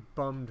really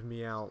bummed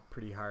me out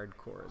pretty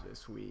hardcore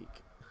this week.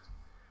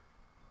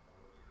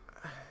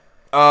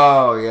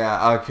 Oh,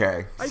 yeah,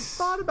 okay. I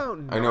thought about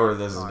I know where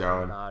this is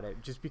going. About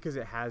it, just because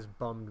it has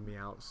bummed me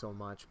out so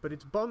much. But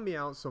it's bummed me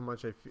out so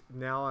much,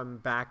 now I'm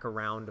back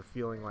around to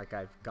feeling like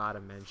I've got to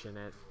mention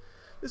it.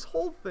 This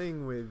whole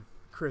thing with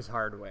Chris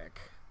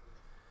Hardwick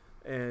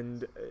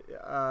and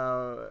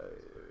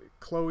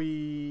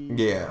Chloe...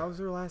 Yeah. How's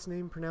her last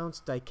name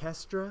pronounced?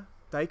 Dykstra?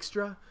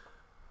 Dykstra?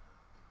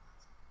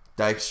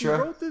 She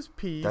wrote this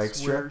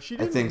piece where she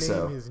didn't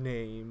name his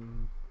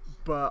name,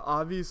 but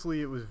obviously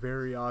it was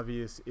very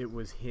obvious it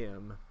was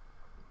him.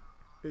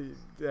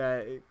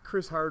 That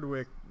Chris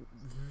Hardwick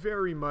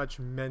very much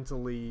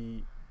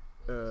mentally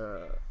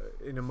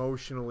and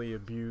emotionally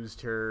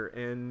abused her,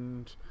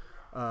 and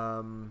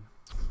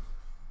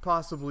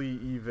possibly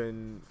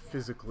even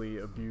physically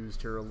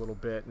abused her a little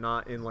bit,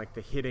 not in like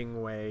the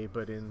hitting way,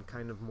 but in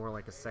kind of more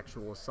like a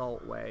sexual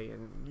assault way.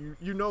 And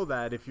you know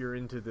that if you're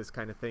into this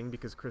kind of thing,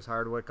 because Chris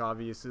Hardwick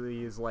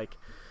obviously is like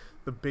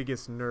the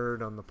biggest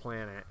nerd on the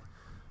planet,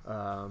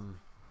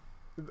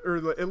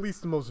 or at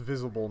least the most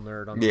visible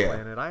nerd on the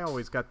planet. I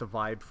always got the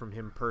vibe from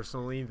him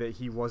personally that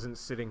he wasn't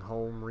sitting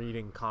home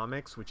reading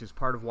comics, which is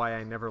part of why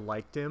I never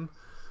liked him.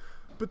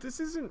 But this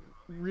isn't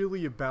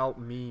really about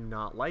me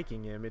not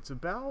liking him. It's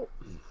about,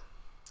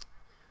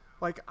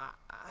 like,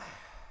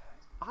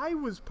 I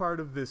was part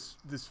of this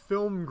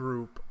film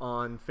group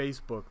on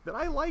Facebook that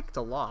I liked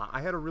a lot.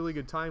 I had a really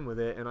good time with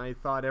it, and I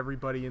thought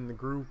everybody in the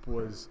group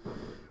was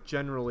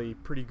generally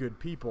pretty good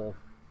people.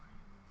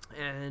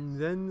 And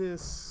then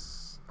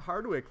this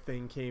Hardwick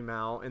thing came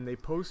out, and they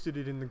posted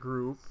it in the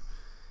group,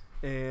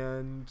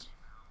 and,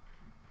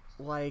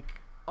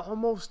 like,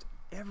 almost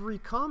every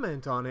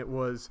comment on it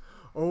was,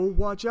 oh,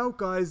 watch out,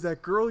 guys,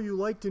 that girl you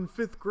liked in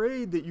 5th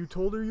grade that you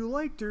told her you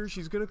liked her,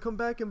 she's gonna come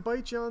back and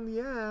bite you on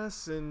the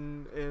ass,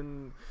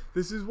 and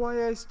this is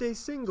why I stay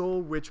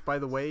single, which, by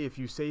the way, if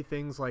you say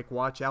things like,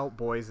 watch out,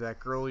 boys, that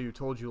girl you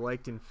told you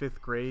liked in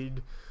 5th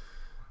grade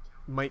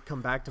might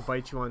come back to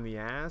bite you on the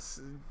ass,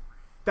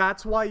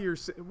 That's why you're...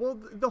 Well,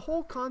 the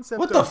whole concept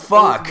What of... the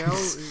fuck?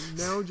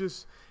 Now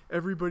just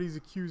everybody's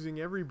accusing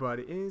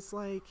everybody. And it's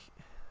like...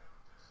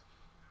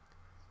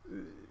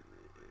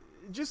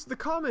 Just the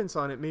comments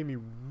on it made me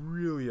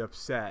really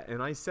upset.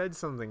 And I said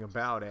something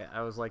about it.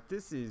 I was like,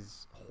 this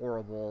is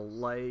horrible.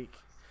 Like...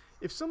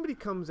 If somebody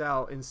comes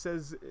out and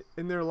says,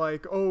 and they're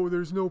like, "Oh,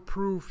 there's no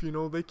proof,"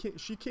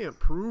 she can't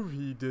prove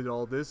he did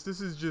all this. This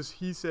is just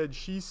he said,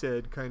 she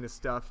said kind of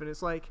stuff, and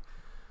it's like,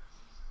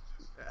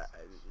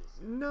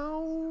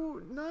 no,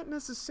 not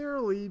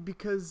necessarily,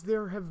 because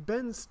there have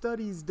been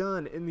studies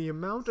done, and the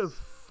amount of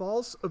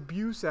false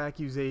abuse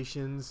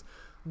accusations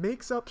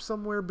makes up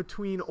somewhere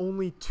between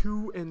only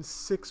 2 and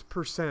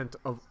 6%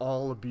 of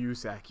all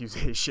abuse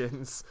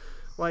accusations.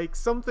 Like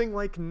something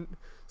like 94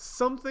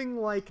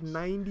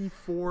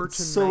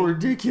 to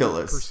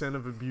 98%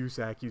 of abuse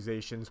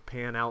accusations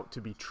pan out to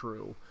be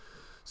true.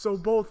 So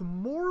both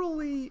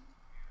morally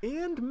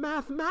and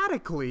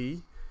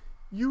mathematically,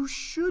 you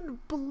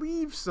should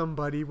believe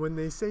somebody when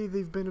they say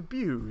they've been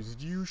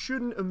abused. You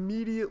shouldn't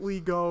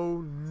immediately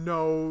go,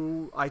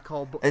 no, I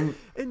call... And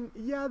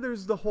yeah,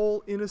 there's the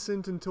whole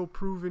innocent until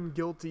proven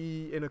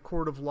guilty in a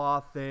court of law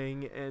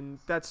thing, and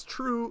that's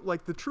true.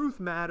 Like, the truth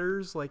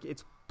matters. Like,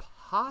 it's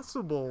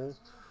possible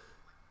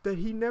that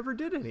he never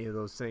did any of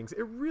those things.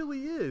 It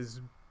really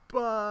is,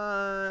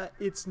 but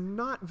it's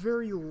not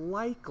very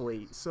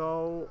likely.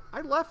 So I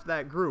left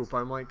that group.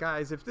 I'm like,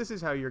 guys, if this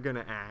is how you're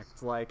gonna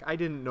act, like, I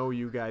didn't know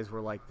you guys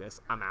were like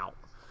this. I'm out.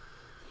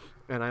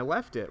 And I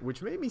left it,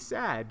 which made me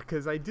sad,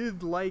 because I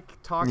did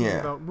like talking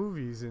about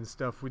movies and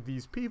stuff with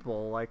these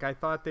people. Like, I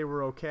thought they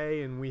were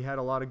okay, and we had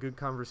a lot of good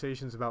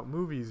conversations about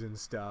movies and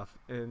stuff.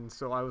 And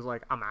so I was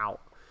like, I'm out.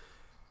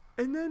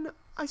 And then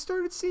I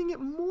started seeing it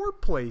more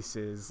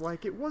places.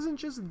 Like, it wasn't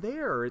just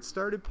there. It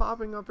started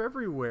popping up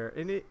everywhere.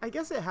 And I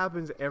guess it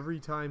happens every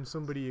time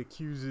somebody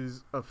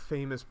accuses a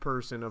famous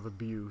person of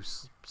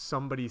abuse.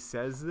 Somebody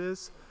says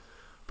this,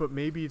 but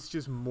maybe it's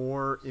just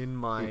more in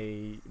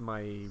my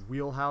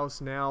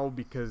wheelhouse now,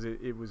 because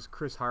it was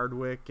Chris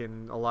Hardwick,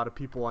 and a lot of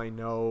people I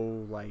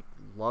know, like,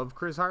 love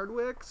Chris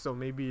Hardwick. So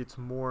maybe it's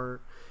more...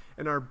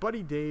 And our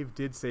buddy Dave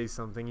did say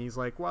something. He's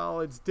like, well,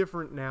 it's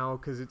different now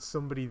because it's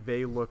somebody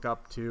they look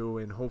up to,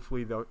 and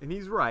hopefully they'll... And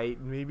he's right.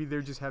 Maybe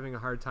they're just having a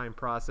hard time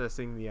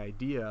processing the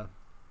idea.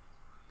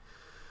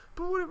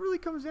 But what it really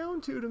comes down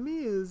to me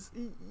is,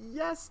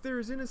 yes,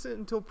 there's innocent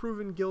until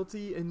proven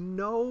guilty, and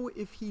no,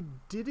 if he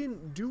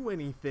didn't do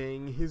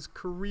anything, his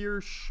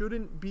career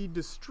shouldn't be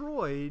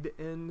destroyed,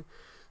 and...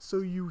 So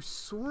you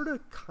sort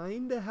of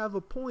kind of have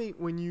a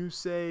point when you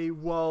say,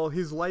 well,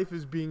 his life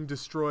is being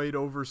destroyed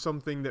over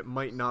something that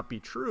might not be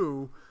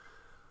true.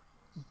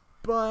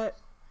 But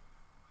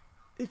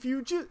if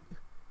you just...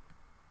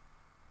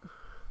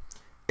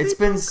 It's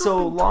been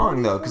so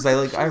long, though, because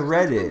I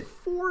read it.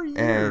 4 years,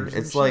 and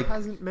it's like... she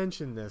hasn't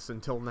mentioned this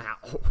until now.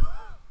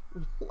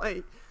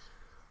 Like...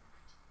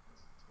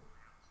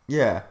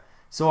 Yeah.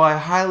 So I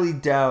highly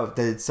doubt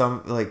that it's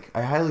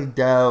I highly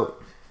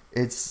doubt...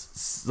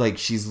 It's like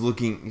she's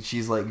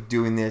like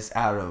doing this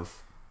out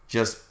of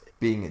just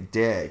being a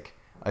dick.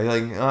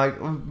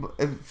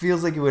 It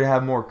feels like it would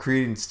have more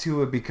credence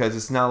to it, because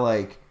it's not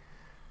like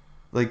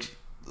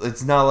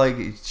it's not like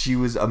she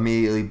was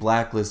immediately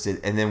blacklisted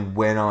and then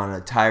went on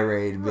a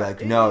tirade and be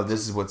like, no,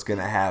 this is what's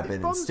gonna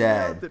happen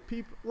instead. That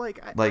people, like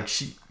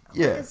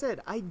I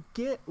said, I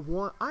get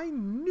one. I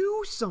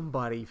knew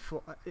somebody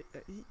for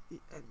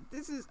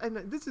this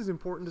is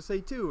important to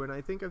say too, and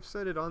I think I've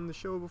said it on the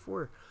show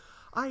before.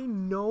 I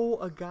know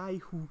a guy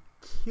who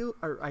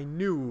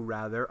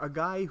a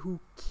guy who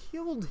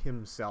killed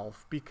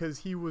himself because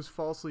he was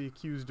falsely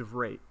accused of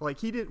rape.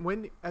 Like,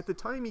 at the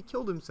time he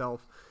killed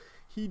himself,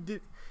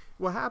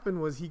 what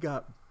happened was he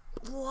got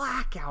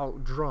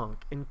blackout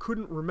drunk and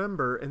couldn't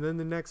remember, and then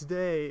the next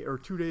day or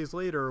 2 days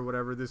later or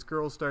whatever, this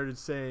girl started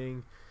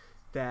saying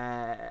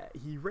that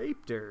he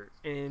raped her,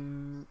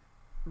 and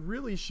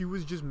really she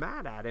was just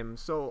mad at him.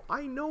 So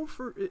I know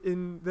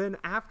and then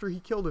after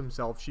he killed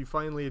himself, she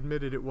finally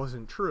admitted it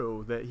wasn't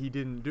true, that he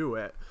didn't do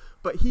it,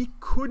 but he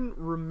couldn't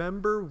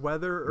remember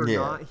whether or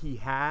not he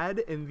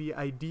had, and the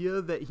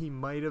idea that he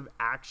might have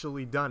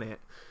actually done it,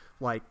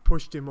 like,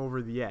 pushed him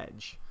over the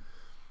edge.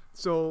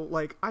 So,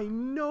 like, I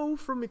know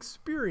from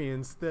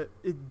experience that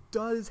it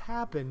does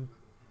happen,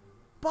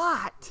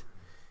 but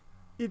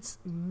it's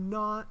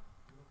not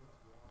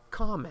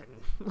common.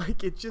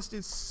 Like, it just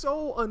is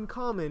so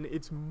uncommon.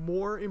 It's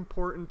more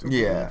important to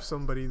believe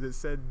somebody that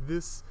said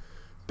this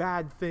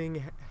bad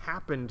thing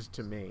happened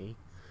to me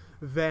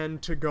than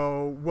to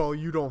go, well,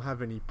 you don't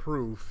have any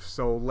proof,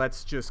 so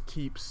let's just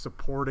keep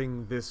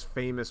supporting this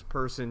famous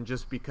person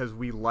just because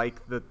we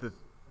like the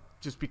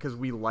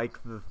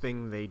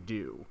thing they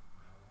do.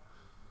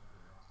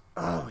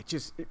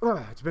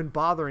 It's been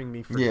bothering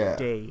me for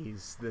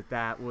days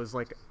that was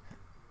like...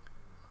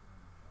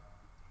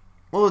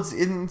 Well,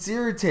 it's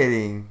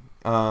irritating.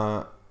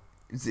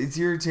 It's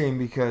irritating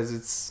because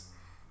it's...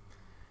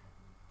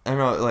 I don't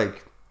know,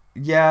 like...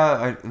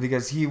 Yeah,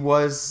 because he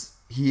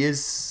is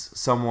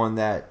someone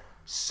that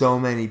so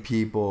many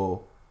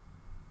people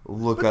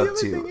look up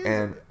to,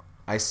 and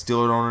I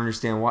still don't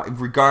understand why.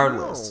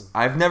 Regardless,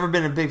 I've never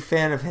been a big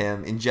fan of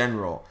him in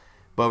general,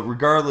 but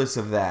regardless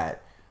of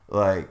that,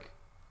 like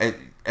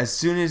as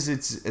soon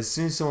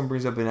as someone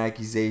brings up an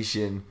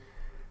accusation,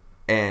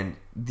 and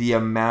the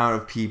amount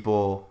of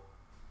people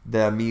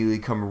that immediately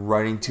come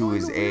running to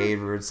his aid,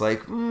 where it's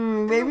like,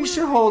 maybe we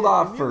should hold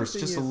off first,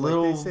 just a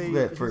little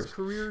bit first. His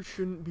career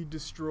shouldn't be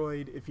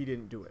destroyed if he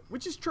didn't do it,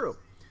 which is true.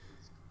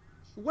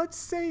 Let's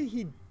say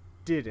he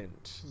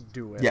didn't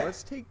do it. Yeah.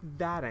 Let's take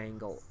that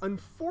angle.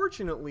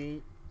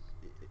 Unfortunately,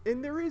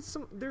 and there is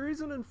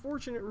an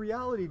unfortunate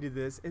reality to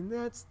this, and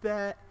that's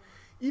that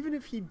even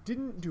if he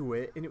didn't do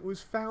it and it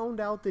was found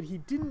out that he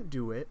didn't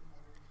do it,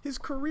 his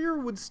career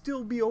would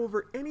still be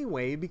over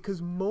anyway,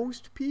 because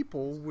most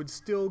people would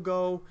still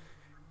go,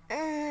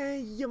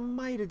 you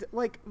might have...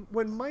 Like,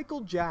 when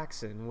Michael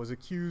Jackson was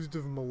accused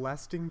of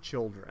molesting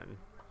children,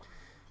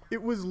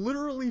 it was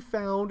literally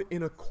found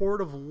in a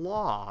court of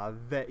law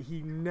that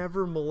he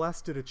never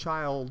molested a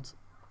child.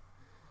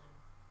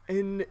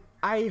 And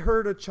I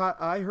heard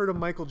a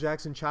Michael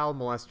Jackson child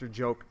molester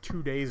joke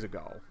 2 days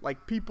ago.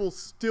 Like, people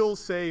still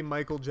say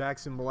Michael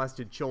Jackson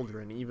molested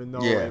children, even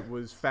though it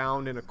was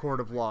found in a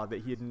court of law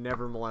that he had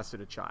never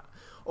molested a child.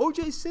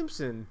 O.J.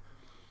 Simpson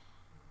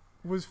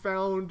was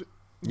found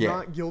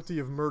not guilty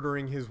of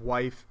murdering his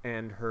wife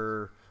and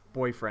her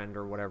boyfriend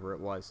or whatever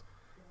it was.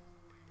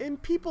 And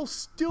people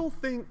still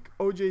think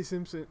O.J.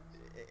 Simpson,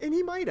 and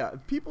he might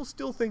have, people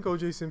still think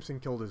O.J. Simpson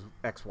killed his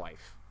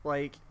ex-wife.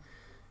 Like,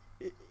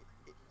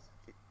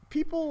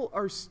 people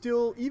are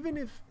still, even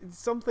if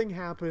something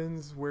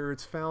happens where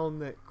it's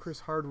found that Chris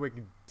Hardwick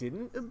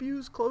didn't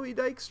abuse Chloe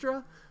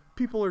Dykstra,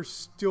 people are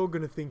still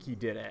going to think he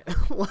did it.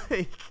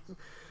 Like,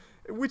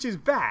 which is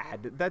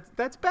bad.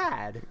 That's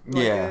bad.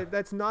 Like,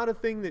 that's not a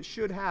thing that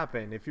should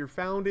happen. If you're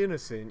found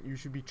innocent, you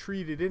should be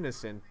treated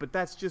innocent, but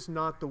that's just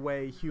not the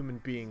way human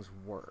beings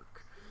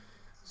work.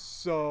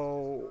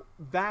 So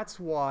that's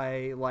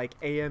why, like,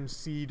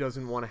 AMC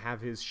doesn't want to have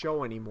his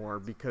show anymore,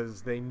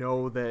 because they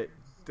know that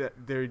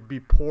they'd be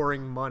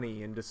pouring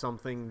money into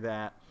something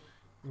that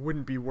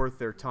wouldn't be worth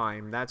their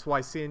time. That's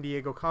why San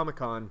Diego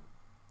Comic-Con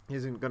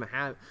isn't going to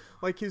have...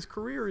 Like, his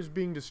career is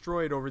being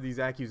destroyed over these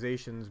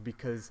accusations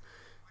because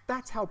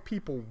that's how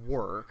people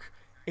work,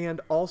 and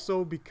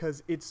also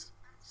because it's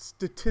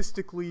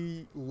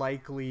statistically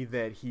likely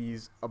that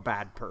he's a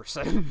bad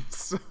person.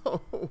 So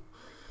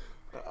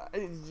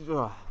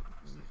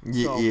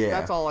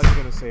that's all I'm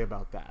going to say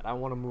about that. I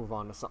want to move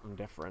on to something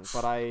different,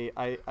 but I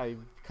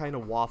kind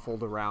of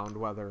waffled around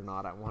whether or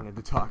not I wanted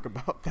to talk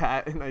about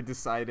that, and I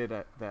decided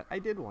that I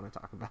did want to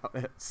talk about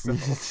it. So,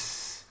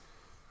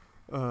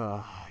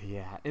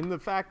 and the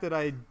fact that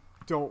I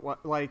don't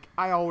want, like,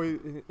 I always,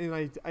 and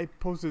I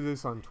posted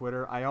this on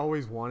Twitter, I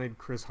always wanted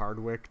Chris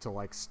Hardwick to,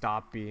 like,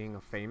 stop being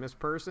a famous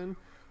person,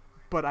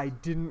 but I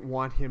didn't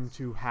want him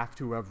to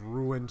have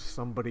ruined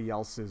somebody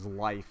else's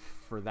life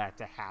for that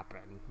to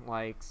happen.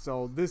 Like,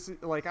 so this,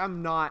 like,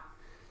 I'm not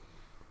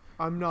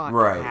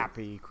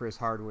happy Chris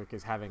Hardwick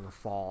is having a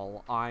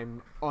fall.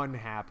 I'm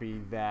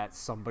unhappy that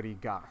somebody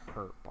got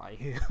hurt by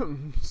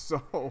him.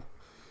 So,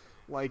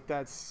 like,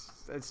 that's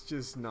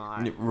just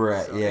not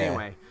right. So,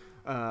 anyway,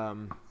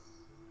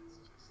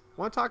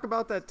 want to talk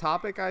about that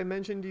topic I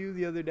mentioned to you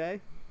the other day?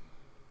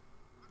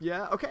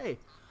 Yeah. Okay.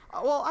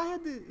 Well,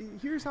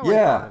 here's how I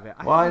thought of it.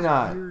 I had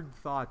this weird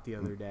thought the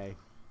other day,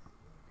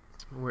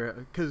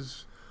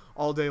 because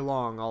all day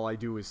long, all I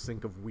do is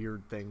think of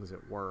weird things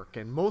at work,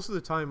 and most of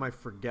the time I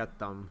forget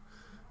them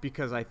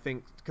because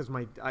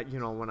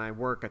when I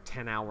work a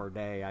 10-hour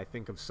day, I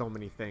think of so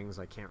many things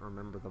I can't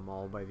remember them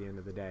all by the end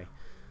of the day.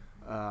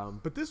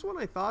 But this one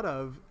I thought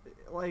of,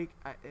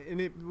 and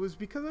it was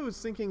because I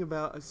was thinking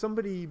about,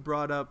 somebody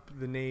brought up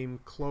the name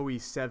Chloe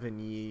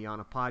Sevigny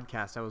on a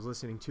podcast I was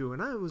listening to,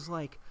 and I was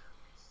like,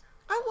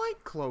 I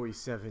like Chloe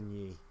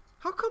Sevigny.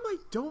 How come I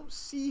don't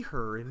see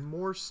her in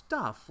more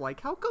stuff? Like,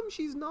 how come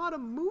she's not a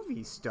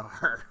movie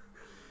star?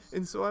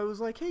 And so I was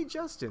like, hey,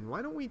 Justin,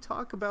 why don't we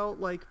talk about,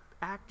 like,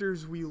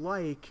 actors we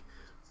like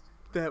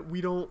that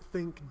we don't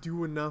think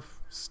do enough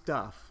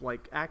stuff?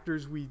 Like,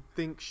 actors we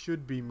think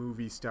should be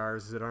movie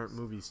stars that aren't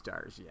movie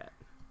stars yet.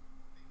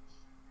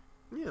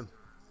 Yeah.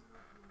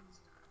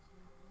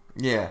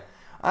 Yeah.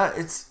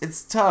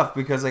 It's tough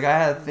because, like, I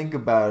had to think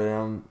about it.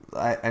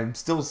 I'm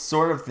still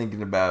sort of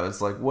thinking about it. It's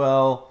like,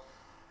 well,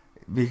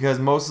 because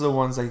most of the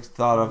ones I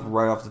thought of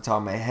right off the top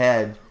of my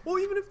head, well,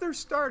 even if they're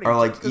starting, are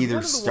like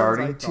either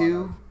starting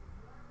to,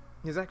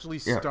 is actually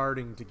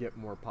starting to get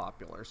more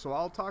popular. So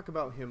I'll talk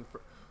about him for.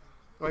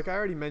 Like, I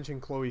already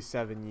mentioned Chloe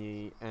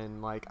Sevigny,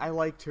 and, like, I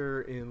liked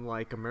her in,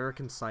 like,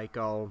 American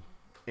Psycho,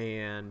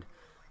 and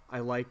I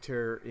liked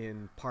her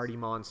in Party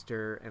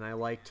Monster, and I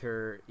liked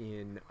her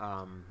in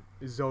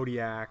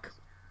Zodiac,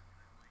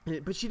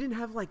 but she didn't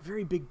have, like,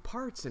 very big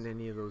parts in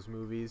any of those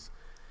movies.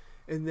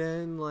 And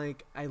then,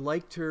 like, I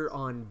liked her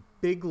on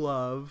Big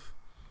Love,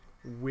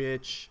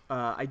 which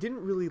I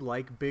didn't really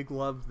like Big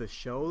Love the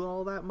show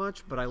all that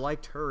much, but I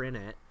liked her in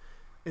it.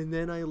 And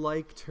then I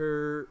liked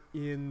her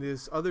in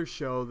this other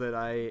show that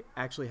I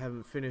actually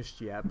haven't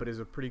finished yet, but is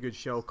a pretty good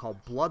show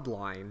called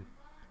Bloodline.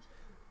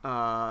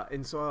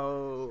 And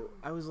so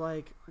I was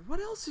like, what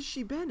else has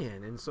she been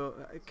in? And so,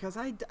 because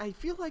I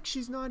feel like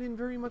she's not in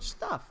very much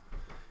stuff.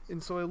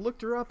 And so I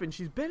looked her up, and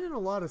she's been in a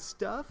lot of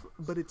stuff,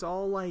 but it's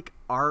all like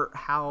art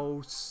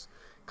house,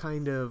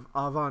 kind of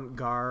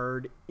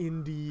avant-garde,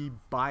 indie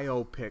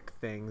biopic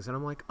things. And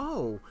I'm like,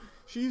 oh,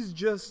 she's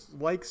just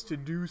likes to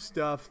do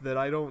stuff that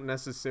I don't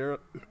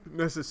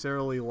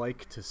necessarily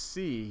like to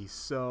see.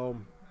 So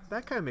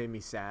that kind of made me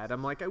sad.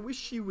 I'm like, I wish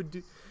she would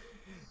do...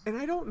 And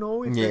I don't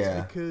know if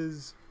that's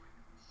because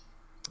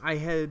I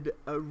had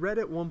read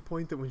at one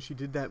point that when she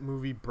did that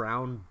movie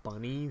Brown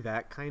Bunny,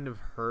 that kind of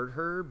hurt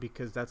her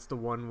because that's the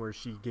one where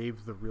she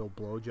gave the real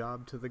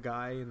blowjob to the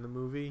guy in the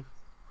movie.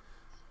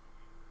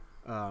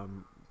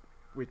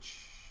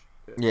 Which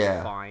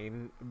is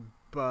fine.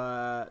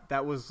 But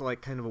that was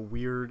like kind of a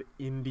weird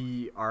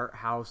indie art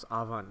house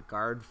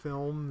avant-garde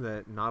film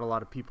that not a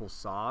lot of people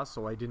saw,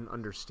 so I didn't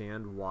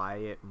understand why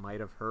it might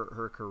have hurt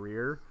her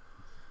career.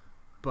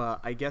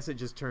 But I guess it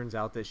just turns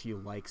out that she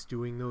likes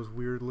doing those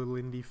weird little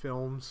indie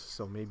films,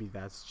 so maybe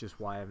that's just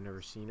why I've never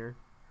seen her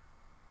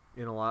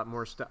in a lot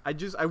more stuff. I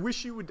wish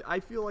she would. I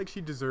feel like she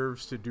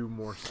deserves to do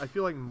more. I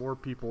feel like more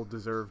people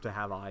deserve to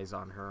have eyes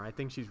on her. I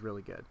think she's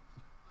really good.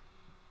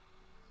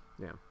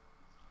 Yeah.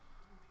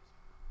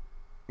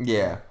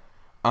 Yeah.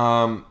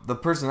 The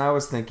person I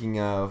was thinking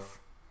of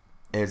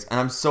is, and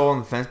I'm so on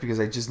the fence because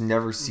I just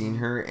never seen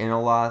her in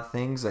a lot of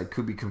things. I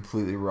could be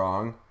completely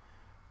wrong.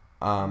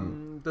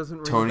 Doesn't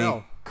ring Toni a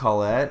bell.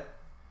 Collette.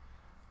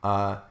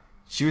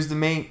 She was the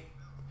main.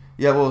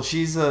 Yeah, well,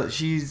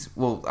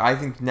 well, I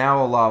think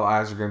now a lot of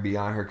eyes are going to be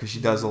on her because she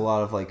does a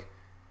lot of like,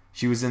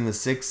 she was in The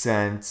Sixth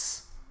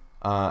Sense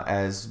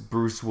as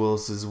Bruce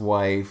Willis's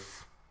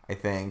wife, I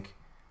think.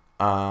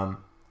 And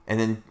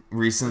then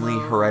recently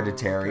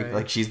Hereditary. Okay.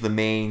 Like, she's the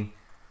main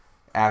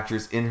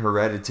actress in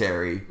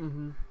Hereditary.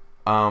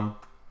 Mm-hmm.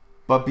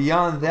 But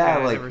beyond that,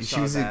 Yeah, I like never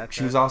she saw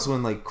was also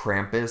in like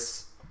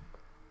Krampus.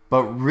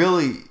 But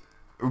really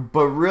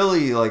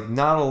like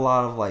not a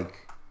lot of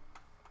like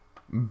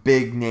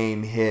big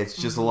name hits,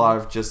 just a lot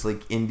of just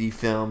like indie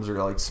films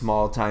or like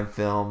small time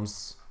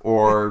films,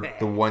 or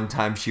the one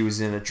time she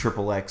was in a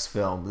XXX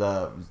film,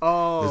 the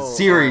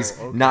series,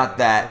 okay. not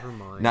that, Never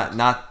mind.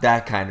 not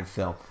that kind of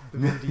film. The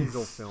Vin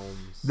Diesel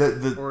films.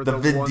 The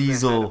Vin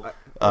Diesel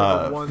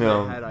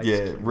film,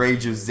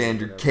 Rage of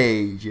Xander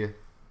Cage.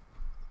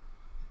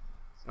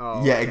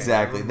 Oh, yeah, okay,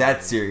 exactly.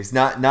 That series,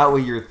 not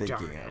what you're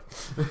thinking of.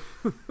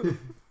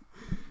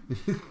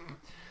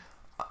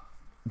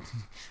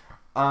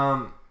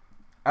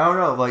 I don't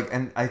know, like,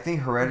 and I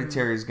think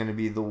Hereditary is going to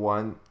be the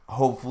one,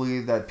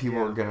 hopefully, that people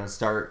are going to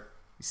start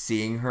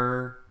seeing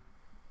her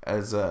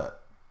because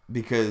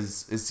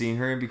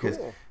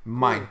Cool.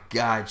 My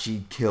God,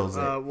 she kills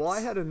it. Well,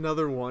 I had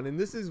another one, and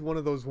this is one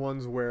of those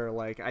ones where,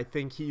 like, I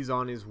think he's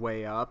on his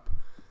way up,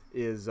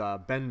 is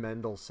Ben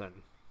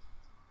Mendelsohn.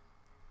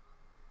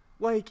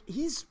 Like,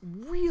 he's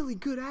really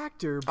good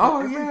actor,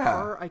 but every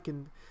part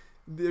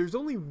there's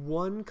only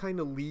one kind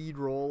of lead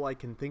role I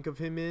can think of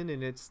him in,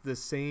 and it's the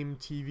same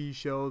TV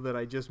show that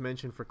I just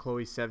mentioned for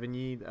Chloe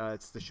Sevigny.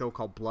 It's the show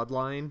called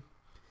Bloodline.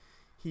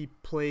 He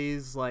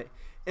plays like,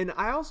 and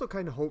I also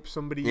kind of hope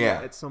somebody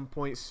at some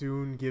point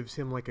soon gives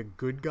him like a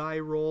good guy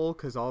role,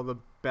 because all the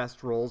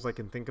best roles I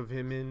can think of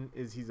him in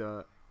is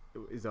a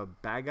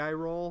bad guy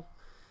role.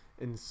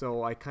 And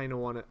so I kind of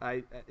want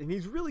to, and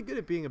he's really good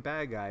at being a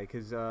bad guy,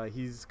 because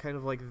he's kind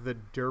of like the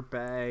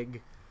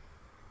dirtbag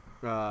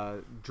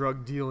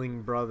drug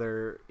dealing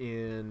brother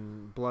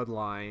in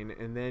Bloodline,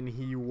 and then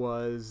he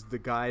was the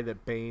guy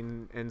that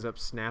Bane ends up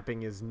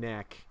snapping his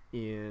neck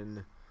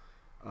in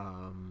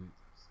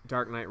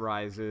Dark Knight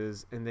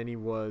Rises, and then he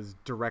was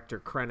Director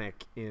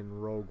Krennic in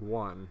Rogue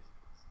One.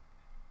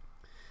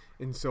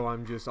 And so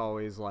I'm just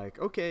always like,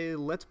 okay,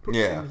 let's put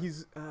him.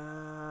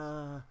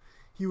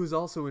 He was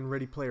also in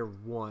Ready Player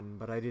One,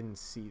 but I didn't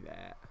see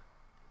that.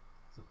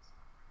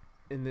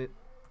 And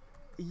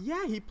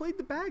he played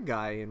the bad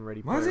guy in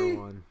Ready Player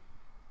One.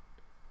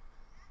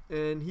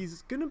 And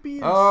he's gonna be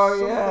in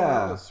something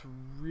else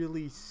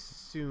really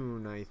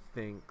soon, I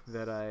think.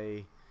 That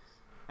I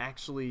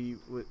actually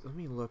let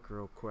me look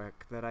real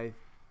quick. That I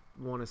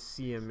want to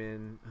see him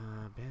in.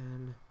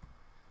 Ben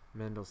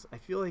Mendelsohn. I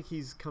feel like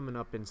he's coming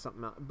up in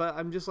something else, but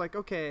I'm just like,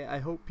 okay. I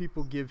hope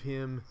people give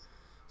him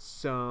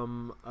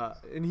some.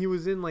 And he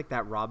was in like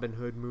that Robin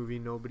Hood movie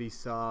nobody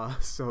saw,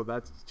 so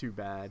that's too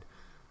bad.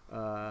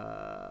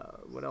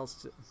 What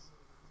else?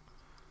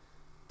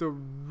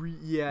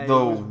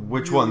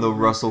 Which one? The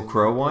Russell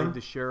Crowe one?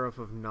 The Sheriff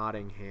of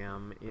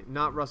Nottingham.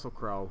 Not Russell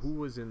Crowe. Who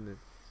was in the?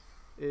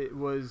 It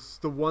was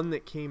the one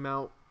that came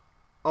out.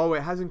 Oh,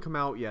 it hasn't come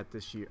out yet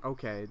this year.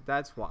 Okay,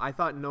 that's why. I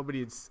thought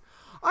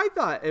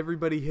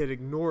everybody had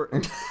ignored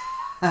it.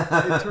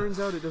 It turns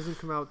out it doesn't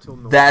come out till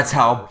November. That's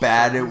how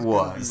bad it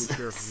was. The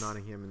Sheriff of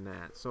Nottingham in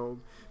that. So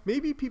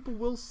maybe people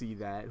will see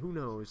that. Who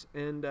knows?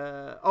 And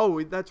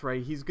that's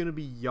right. He's gonna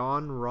be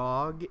Jan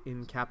Rog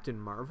in Captain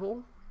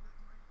Marvel.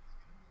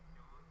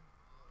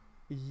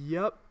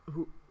 Yep.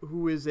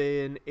 Who is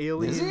an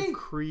alien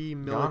Kree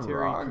military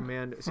Rog?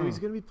 commander. So he's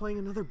going to be playing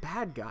another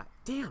bad guy.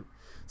 Damn.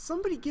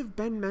 Somebody give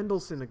Ben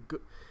Mendelsohn a good...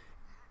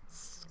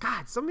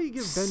 God, somebody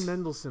give Ben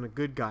Mendelsohn a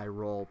good guy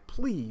role,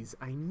 please.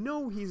 I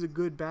know he's a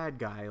good bad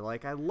guy.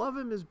 Like, I love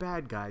him as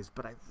bad guys,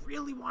 but I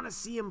really want to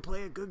see him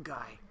play a good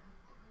guy.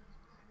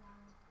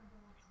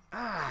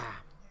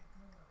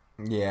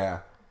 Yeah.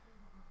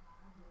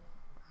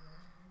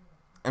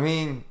 I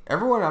mean,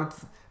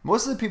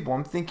 most of the people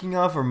I'm thinking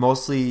of are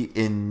mostly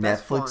in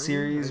Netflix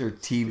series or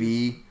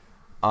TV.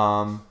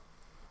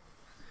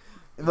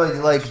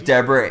 Like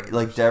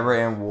Deborah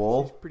Ann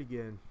Wool. She's pretty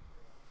good.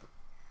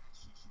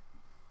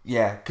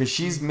 Yeah, because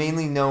she's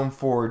mainly known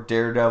for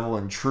Daredevil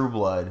and True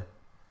Blood.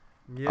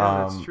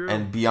 Yeah, that's true.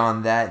 And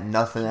beyond that,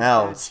 nothing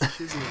else.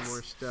 She should be in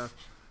more stuff.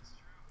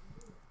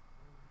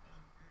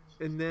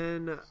 And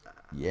then...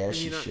 Yeah,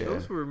 she should.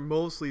 Those were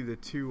mostly the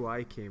two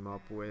I came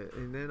up with.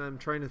 And then I'm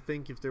trying to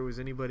think if there was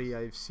anybody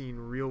I've seen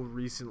real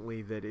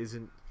recently that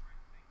isn't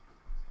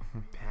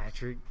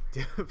Patrick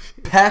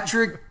Duffy.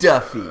 Patrick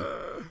Duffy.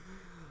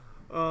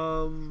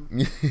 Even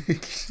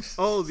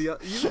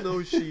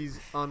though she's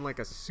on like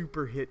a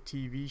super hit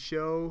TV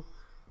show,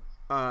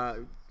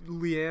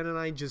 Leanne and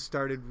I just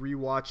started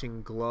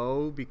rewatching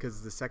Glow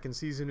because the second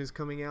season is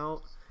coming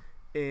out,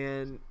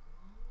 and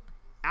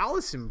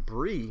Alison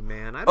Brie,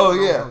 man, I don't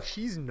know how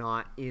she's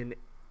not in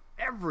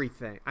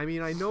everything. I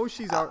mean, I know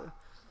she's out.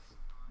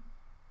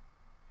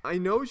 I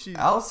know she's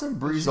Alison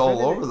Brie's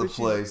all over the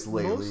place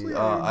lately.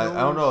 I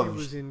don't know she if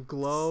was in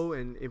Glow,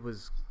 and it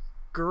was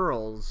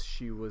Girls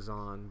she was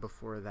on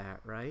before that,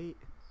 right?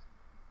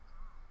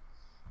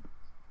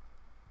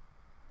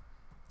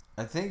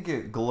 I think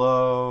it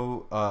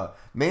Glow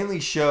mainly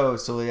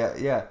shows. So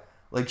yeah,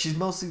 like she's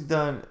mostly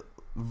done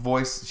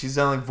voice. She's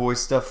done like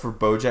voice stuff for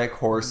BoJack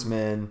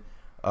Horseman.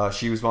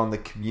 She was on the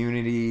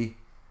Community.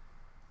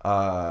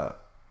 No,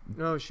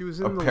 she was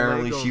in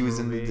apparently the Lego she was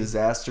movie. in the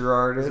Disaster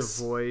Artist. As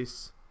a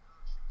voice.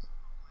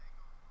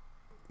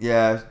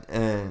 Yeah,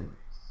 and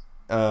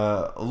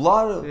a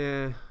lot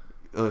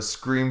of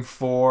Scream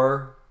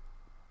 4.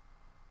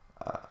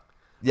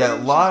 Yeah, a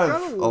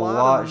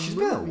lot. She's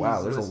been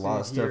there's a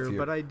lot of stuff here.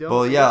 But I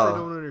don't. I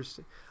don't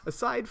understand.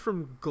 Aside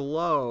from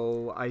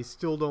Glow, I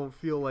still don't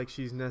feel like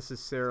she's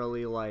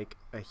necessarily like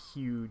a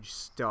huge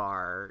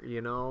star.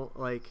 You know,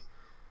 like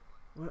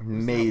what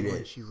was made that one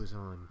it. She was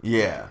on.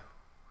 Yeah.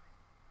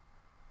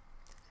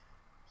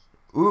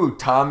 Ooh,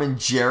 Tom and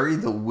Jerry,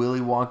 the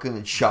Willy Wonka and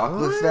the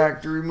Chocolate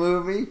Factory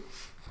movie.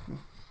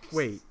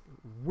 Wait,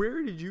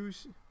 where did you?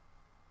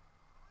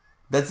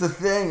 That's the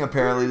thing,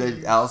 apparently,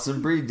 that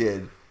Alison Brie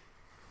did.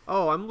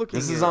 Oh, I'm looking.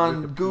 This is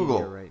on Wikipedia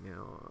Google right now.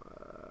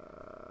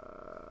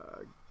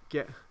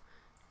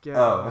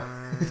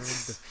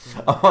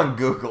 I'm on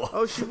Google.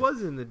 Oh, she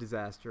was in the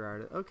Disaster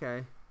Artist.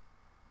 Okay.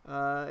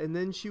 And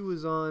then she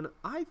was on.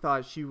 I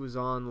thought she was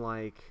on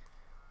like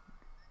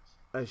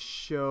a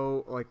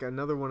show, like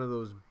another one of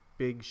those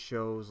big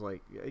shows.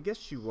 Like I guess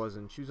she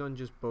wasn't. She was on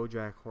just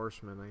BoJack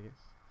Horseman, I guess.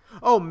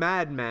 Oh,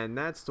 Mad Men.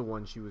 That's the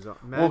one she was on.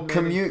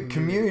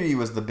 Community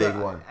was the big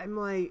one. I'm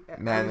like,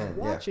 Mad I was Men,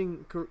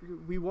 watching. Yeah.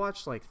 We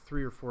watched like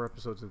 3 or 4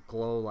 episodes of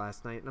Glow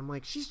last night, and I'm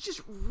like, she's just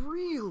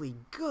really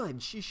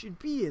good. She should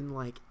be in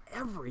like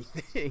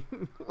everything.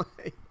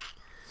 Like,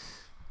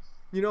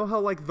 you know how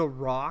like The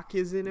Rock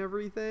is in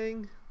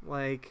everything?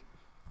 Like,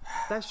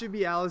 that should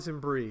be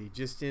Alison Brie,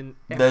 just in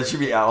everything. That should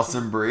be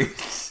Alison Brie.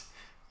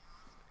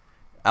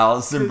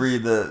 Alison Brie,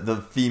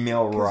 the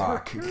female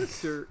Rock. Her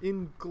character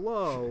in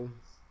Glow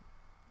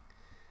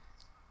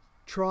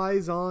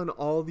tries on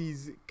all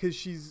these, because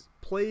she's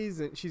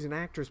an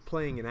actress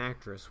playing an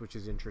actress, which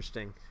is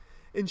interesting,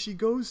 and she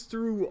goes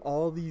through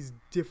all these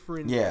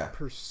different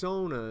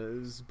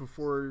personas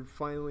before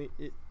finally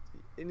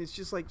and it's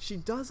just like she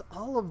does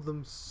all of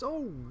them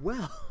so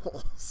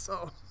well.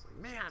 So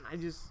man,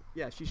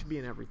 she should be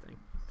in everything.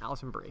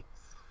 Alison Brie.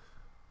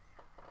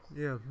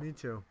 Yeah, me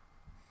too.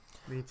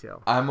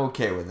 I'm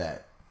okay with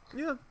that.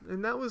 Yeah,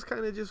 and that was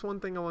kind of just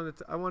one thing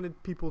I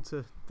wanted people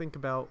to think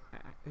about.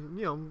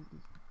 You know,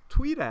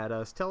 tweet at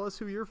us. Tell us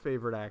who your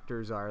favorite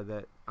actors are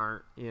that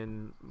aren't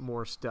in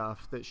more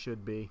stuff that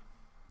should be.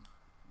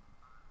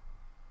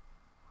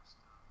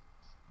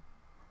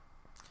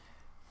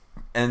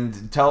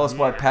 And tell us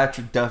why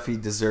Patrick Duffy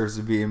deserves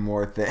to be in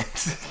more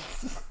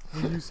things.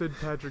 When you said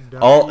Patrick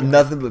Duffy,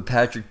 nothing but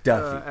Patrick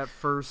Duffy. At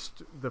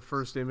first, the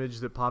first image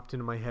that popped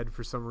into my head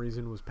for some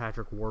reason was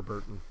Patrick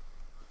Warburton.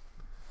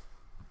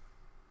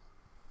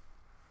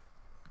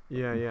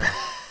 Yeah.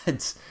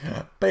 It's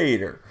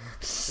Peter.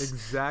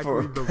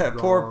 Exactly.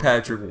 Poor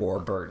Patrick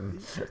Warburton.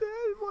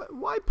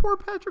 Why poor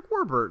Patrick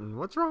Warburton?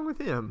 What's wrong with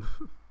him?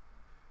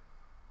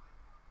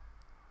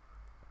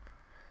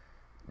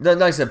 No,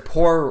 I said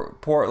poor.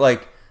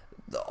 Like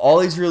all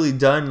he's really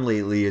done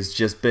lately has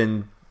just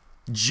been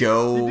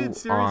Joe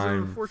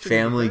on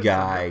Family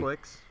Guy,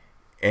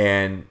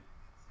 and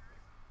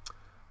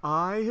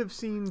I have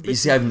seen. You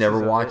see, I've never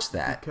watched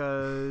that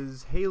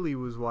because Haley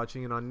was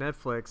watching it on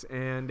Netflix,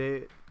 and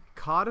it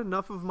caught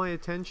enough of my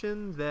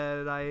attention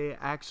that I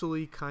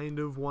actually kind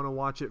of want to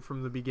watch it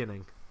from the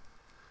beginning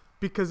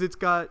because it's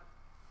got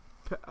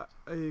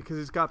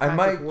Patrick I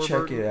might Warburton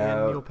check it and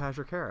out. Neil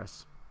Patrick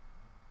Harris.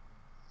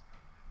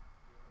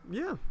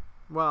 Yeah,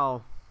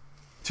 well,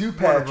 Two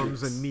one of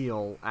Patricks. them's a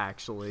Neil,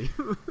 actually.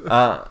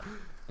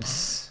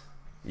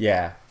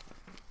 Yeah.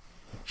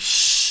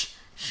 Shh.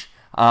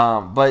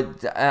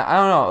 But I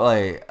don't know.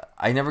 Like,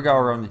 I never got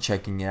around to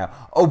checking it out.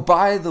 Oh,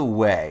 by the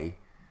way,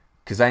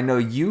 because I know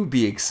you'd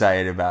be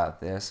excited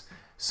about this.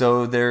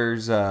 So there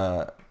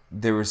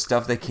was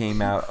stuff that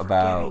came out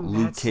about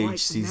Luke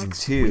Cage season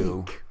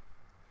 2,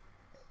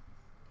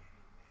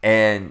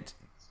 and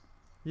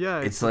yeah,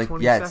 it's the like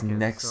 22nd, it's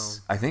next.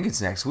 so. I think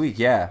it's next week.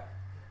 Yeah.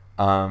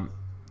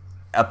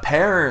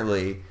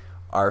 Apparently,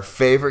 our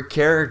favorite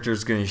character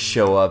is going to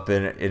show up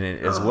in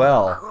it as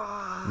well.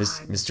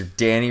 Mr.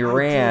 Danny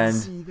Rand. I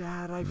did see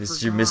that. I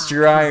Mr.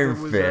 forgot.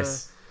 Iron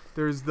Fist.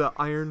 There's the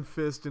Iron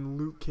Fist and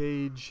Luke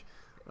Cage.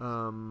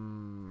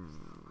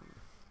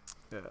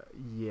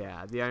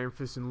 Yeah, the Iron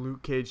Fist and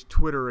Luke Cage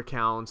Twitter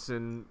accounts,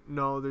 and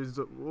no, there's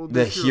the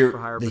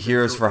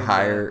Heroes for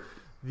Hire.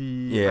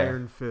 The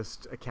Iron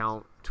Fist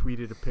account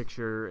tweeted a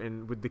picture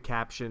and with the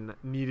caption,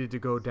 "Needed to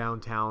go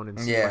downtown and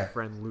see my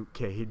friend Luke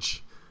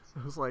Cage."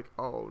 I was like,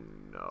 "Oh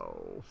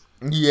no."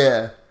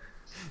 Yeah.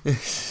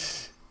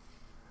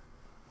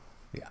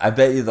 I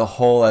bet you the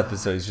whole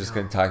episode is just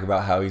going to talk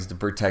about how he's the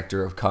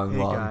protector of Kung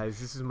Lung. Hey guys,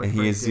 this is my and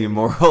friend he is Danny, the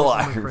immortal this is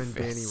my Iron friend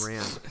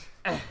Fist.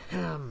 Danny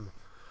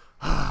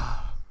Rand.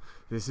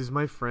 This is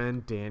my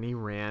friend Danny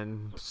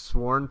Rand,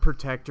 sworn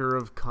protector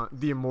of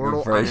the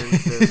immortal Iron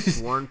Fist,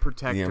 sworn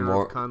protector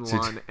of Kun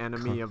Lun,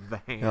 enemy of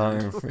the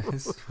Hand.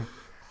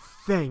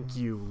 Thank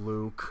you,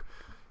 Luke.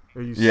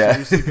 Are you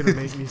seriously going to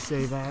make me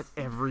say that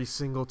every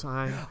single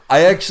time?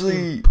 I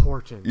actually...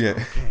 Important,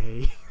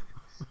 okay?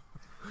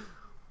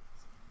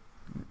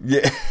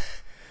 Yeah.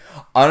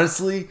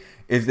 Honestly,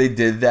 if they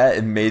did that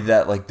and made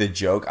that like the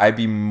joke, I'd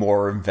be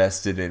more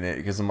invested in it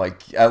because I'm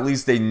like, at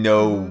least they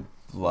know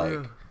like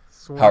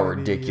how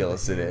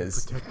ridiculous it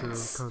is. Protector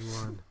of Kun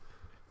Lun.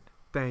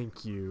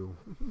 Thank you.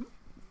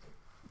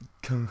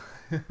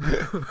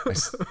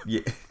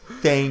 Yeah.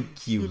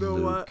 Thank you, You know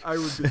Luke. what? I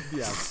would be,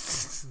 yeah.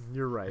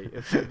 You're right.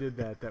 If they did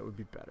that, that would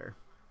be better.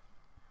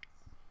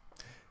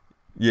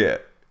 Yeah.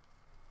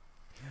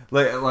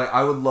 Like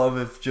I would love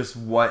if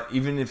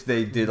even if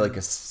they did like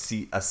a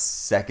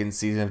second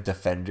season of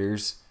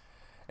Defenders,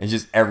 and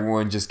just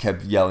everyone just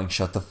kept yelling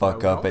 "shut the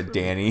fuck up" at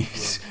Danny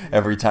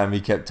every time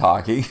he kept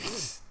talking.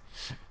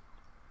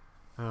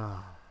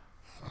 Wow.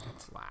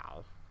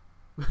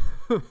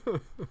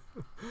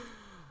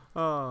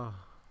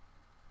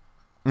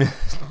 But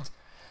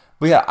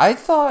yeah,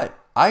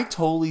 I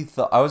totally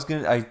thought I was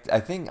gonna. I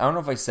think I don't know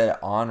if I said it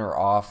on or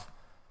off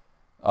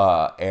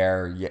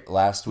air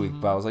last week,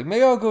 but I was like,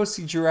 maybe I'll go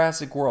see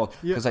Jurassic World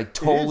because I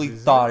totally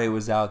thought it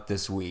was out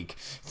this week.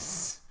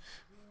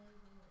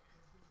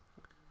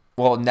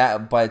 Well, now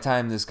by the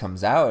time this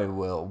comes out, it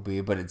will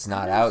be, but it's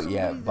not out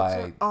yet.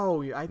 I think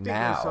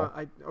now.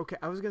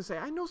 I was gonna say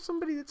I know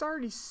somebody that's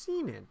already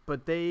seen it,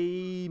 but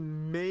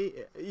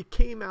it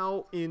came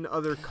out in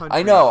other countries.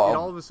 I know. It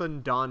all of a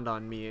sudden dawned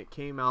on me it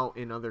came out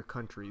in other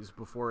countries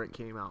before it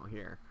came out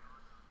here.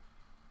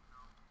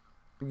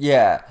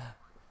 Yeah.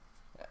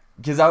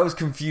 Because I was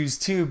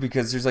confused too,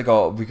 because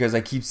because I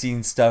keep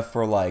seeing stuff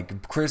for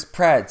like Chris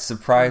Pratt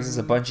surprises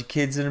a bunch of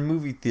kids in a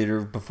movie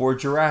theater before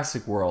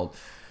Jurassic World,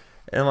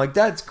 and I'm like,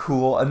 that's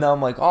cool. And now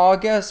I'm like, oh, I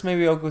guess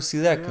maybe I'll go see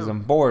that because I'm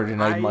bored.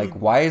 And I'm like,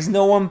 why is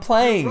no one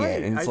playing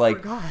it? And it's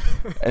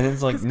and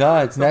it's like, no,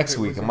 it's next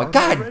week. I'm like,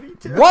 God,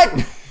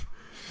 what?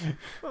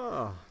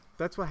 Oh,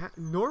 that's what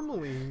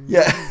normally.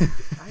 Yeah.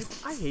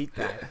 I hate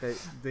that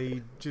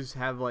they just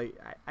have like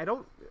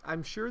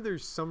I'm sure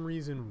there's some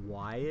reason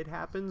why it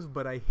happens,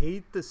 but I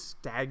hate the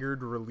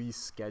staggered release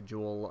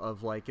schedule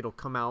of like it'll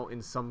come out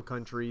in some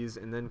countries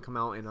and then come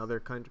out in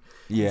other countries.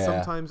 Yeah.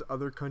 Sometimes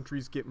other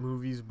countries get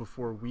movies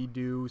before we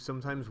do.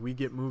 Sometimes we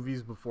get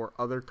movies before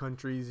other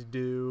countries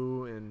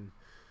do, and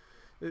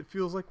it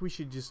feels like we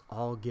should just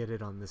all get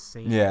it on the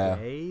same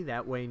day.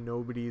 That way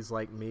nobody's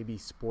like maybe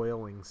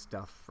spoiling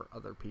stuff for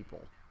other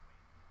people,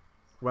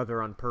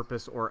 whether on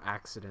purpose or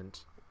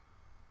accident.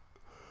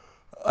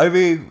 I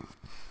mean,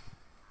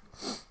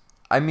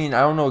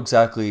 I don't know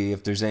exactly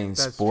if there's any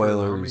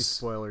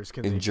spoilers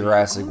in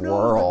Jurassic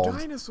World. The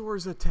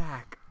dinosaurs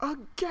attack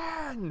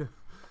again.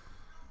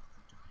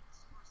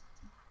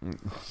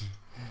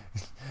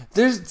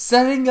 They're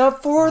setting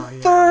up for a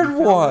third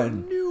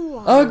one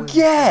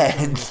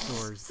again.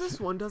 This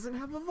one doesn't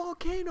have a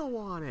volcano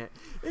on it,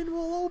 and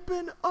we'll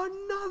open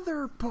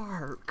another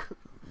park.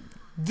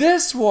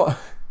 This one.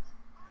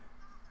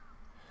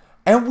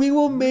 And we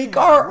will make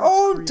our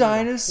own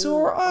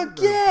dinosaur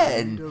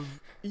again.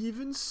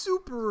 Even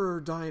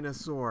superer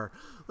dinosaur.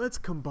 Let's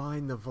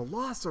combine the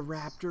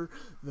Velociraptor,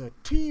 the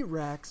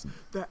T-Rex,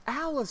 the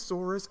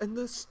Allosaurus, and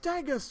the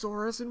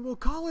Stegosaurus, and we'll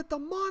call it the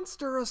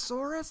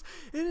Monsterosaurus,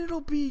 and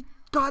it'll be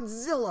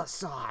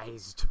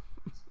Godzilla-sized.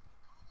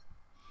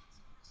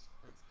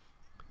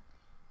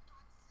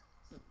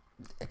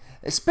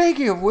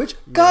 Speaking of which, Yeah,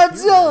 can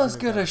you Godzilla's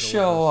imagine a gonna Godzilla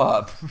show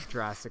up.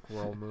 Jurassic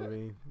World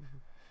movie.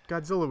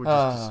 Godzilla would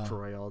just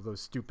destroy all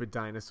those stupid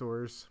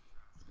dinosaurs.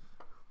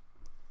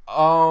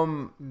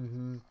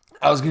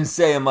 I was gonna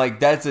say, I'm like,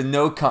 that's a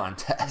no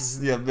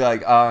contest. You'll be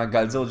like,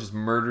 Godzilla just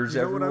murders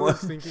everyone. What I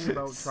was thinking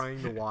about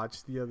trying to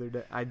watch the other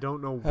day? I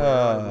don't know where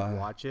I would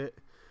watch it,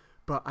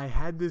 but I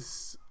had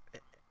this.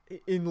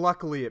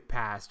 Luckily it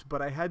passed,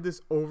 but I had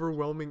this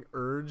overwhelming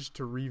urge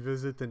to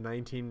revisit the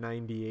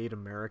 1998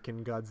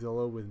 American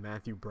Godzilla with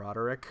Matthew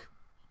Broderick.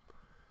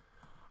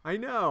 I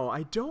know.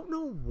 I don't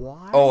know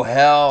why. Oh,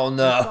 hell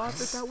no. I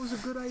thought that was a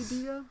good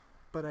idea,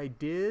 but I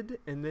did,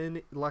 and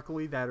then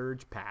luckily that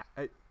urge passed.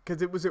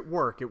 Because it was at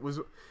work. It was.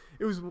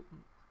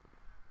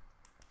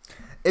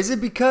 Is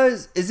it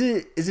because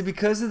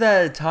of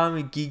that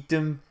Atomic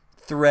Geekdom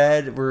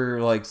thread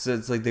where like so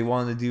it's like they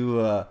wanted to do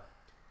a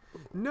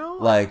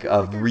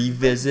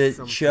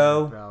revisit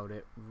show? About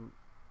it.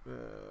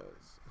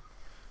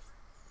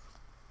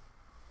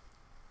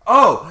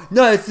 Oh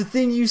no, it's the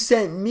thing you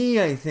sent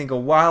me I think a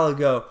while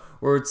ago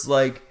where it's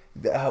like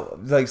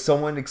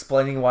someone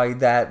explaining why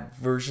that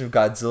version of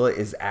Godzilla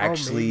is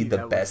actually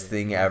the best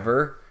thing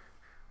ever.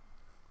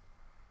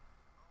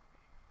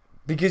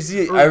 Because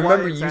I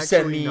remember you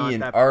sent me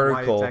an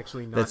article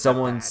that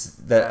someone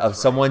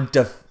someone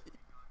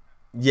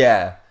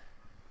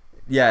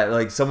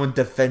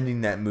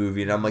defending that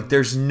movie, and I'm like,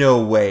 there's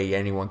no way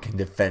anyone can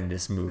defend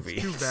this movie.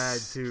 It's too bad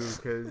too,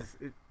 because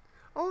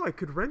I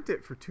could rent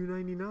it for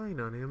 $2.99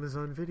 on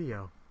Amazon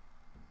Video.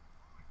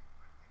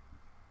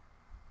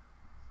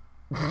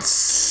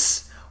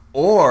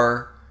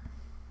 Or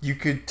you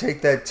could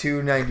take that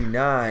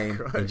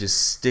 $2.99 and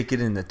just stick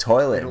it in the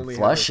toilet and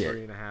flush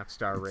it.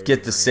 3.5-star rating.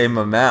 Get the same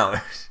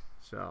amount.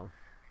 So,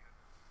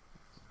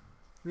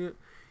 you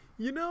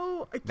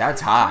know,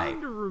 that's high.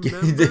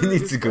 It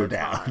needs to go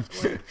down.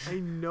 Like, I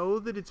know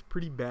that it's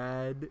pretty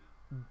bad,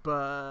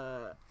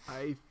 but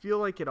I feel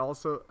like it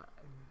also.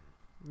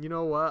 You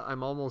know what?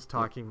 I'm almost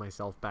talking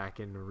myself back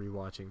into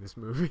rewatching this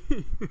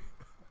movie.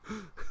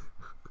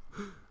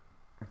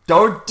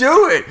 Don't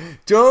do it!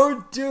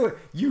 Don't do it!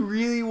 You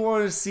really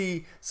want to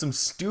see some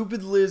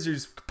stupid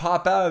lizards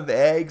pop out of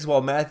eggs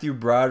while Matthew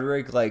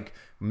Broderick's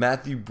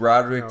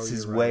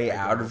his way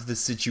out of the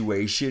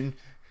situation?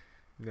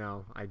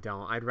 No, I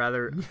don't. I'd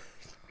rather.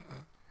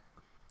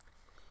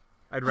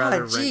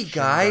 Gee,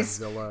 guys,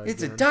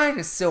 it's again. a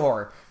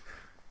dinosaur.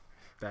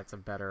 That's a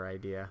better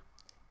idea.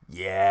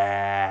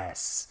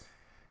 Yes.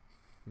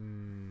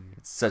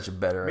 It's such a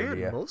better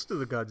idea. Most of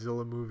the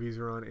Godzilla movies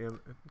are on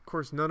of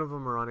course, none of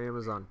them are on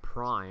Amazon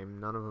Prime.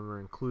 None of them are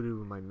included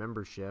with my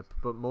membership,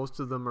 but most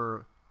of them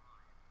are.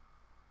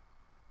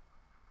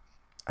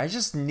 I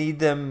just need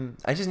them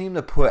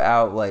to put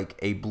out like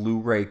a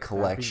Blu-ray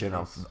collection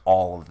of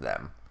all of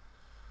them.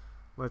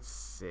 Let's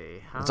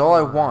see. That's all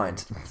I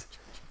want.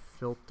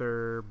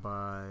 Filter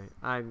by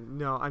I'm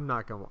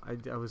not gonna.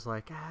 I was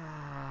like,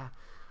 I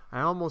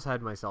almost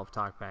had myself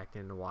talk back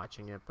into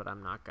watching it, but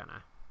I'm not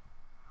gonna.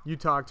 You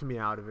talked me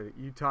out of it.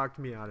 You talked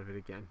me out of it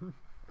again.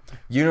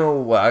 You know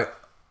what?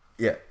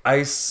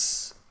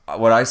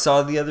 What I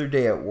saw the other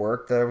day at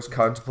work that I was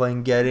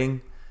contemplating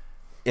getting,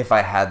 if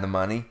I had the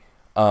money.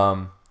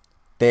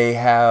 They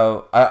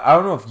have. I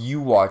don't know if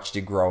you watched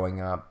it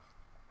growing up,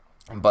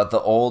 but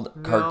the old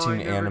cartoon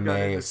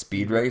anime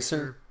Speed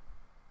Racer.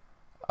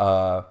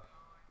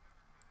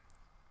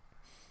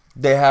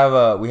 We have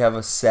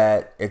a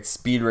set. It's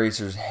Speed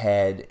Racer's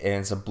Head,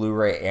 and it's a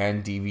Blu-ray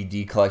and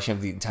DVD collection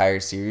of the entire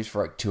series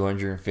for like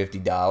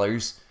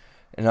 $250.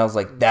 And I was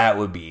like, that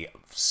would be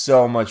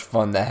so much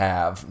fun to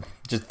have.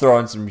 Just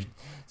throwing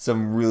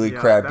some really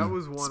crappy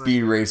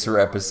Speed Racer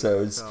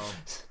episodes.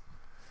 So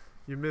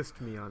you missed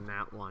me on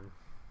that one.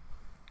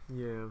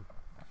 Yeah.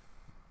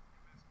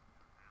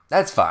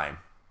 That's fine.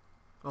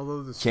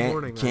 Although this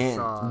morning I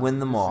saw win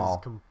them all.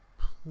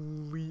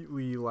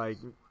 Completely like.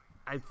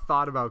 I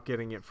thought about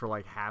getting it for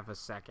like half a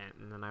second,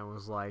 and then I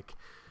was like,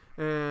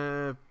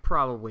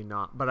 probably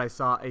not. But I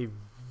saw a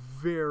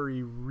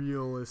very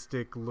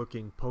realistic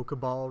looking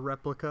Pokeball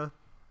replica,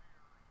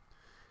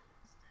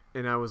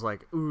 and I was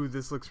like, ooh,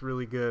 this looks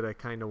really good. I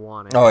kind of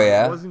want it. Oh,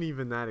 yeah? It wasn't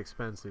even that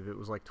expensive. It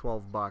was like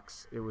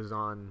 $12. It was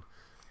on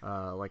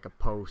like a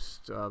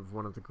post of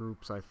one of the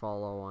groups I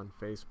follow on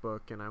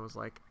Facebook, and I was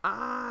like,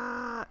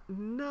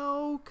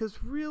 no,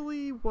 because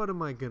really, what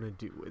am I going to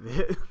do with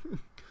it?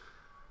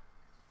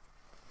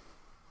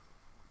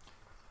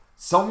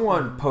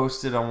 Someone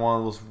posted on one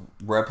of those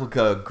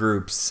replica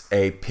groups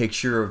a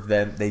picture of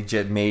them. They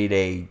just made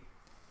a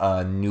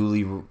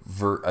new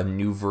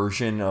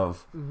version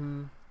of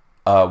one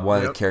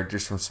of the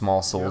characters from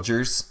Small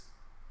Soldiers,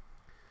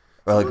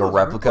 or like a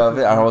replica of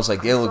it. And I was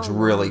like, it looks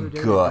really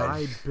good.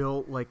 I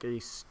built like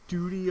a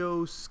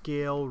studio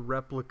scale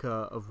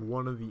replica of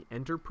one of the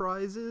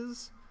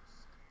Enterprises,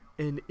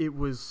 and it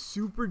was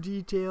super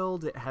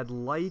detailed. It had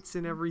lights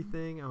and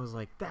everything. I was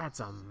like,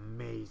 that's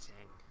amazing.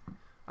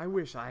 I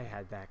wish I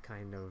had that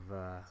kind of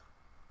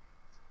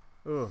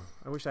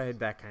I wish I had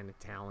that kind of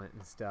talent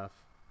and stuff.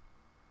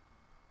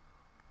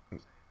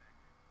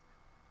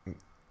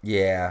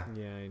 Yeah.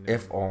 Yeah, I know.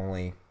 If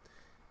only.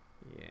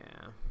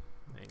 Yeah.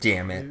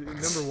 Damn it.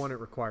 Number one, it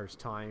requires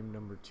time.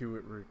 Number two,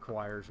 it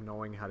requires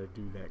knowing how to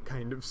do that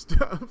kind of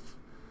stuff.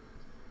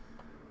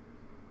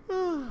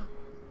 Yeah,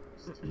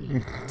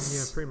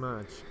 pretty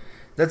much.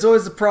 That's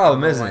always the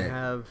problem, isn't it?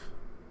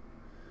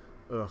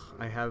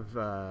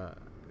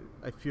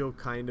 I feel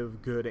kind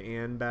of good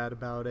and bad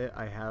about it.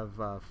 I have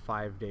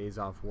 5 days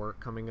off work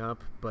coming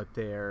up, but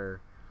they're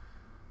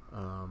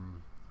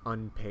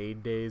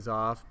unpaid days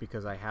off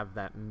because I have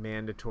that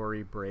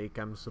mandatory break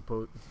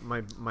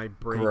my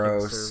break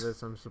in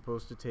service I'm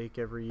supposed to take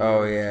every year.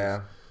 Oh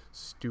yeah.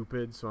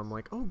 Stupid. So I'm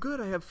like, oh good,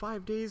 I have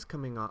 5 days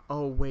coming off.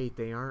 Oh wait,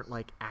 they aren't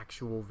like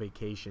actual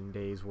vacation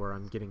days where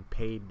I'm getting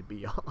paid to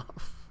be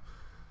off.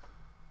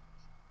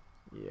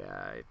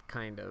 Yeah, it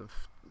kind of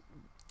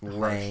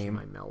lame.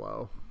 My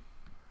mellow.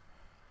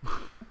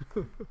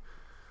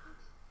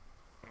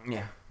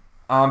 Yeah.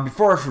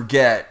 Before I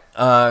forget,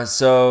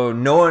 so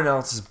no one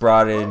else has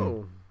brought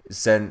in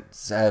done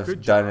anything.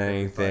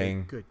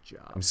 Everybody. Good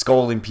job. I'm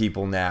scolding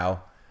people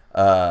now.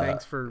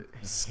 Thanks for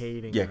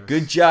hating Yeah, us.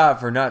 good job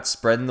for not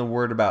spreading the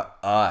word about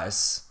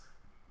us.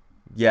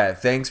 Yeah,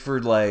 thanks for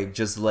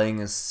just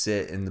letting us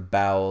sit in the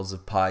bowels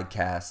of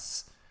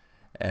podcasts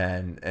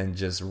and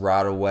just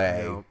rot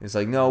away. Nope. It's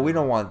like, no, we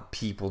don't want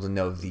people to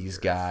know these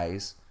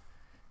guys.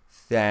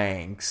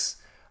 Thanks.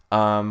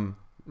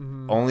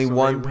 Only so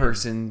one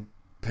person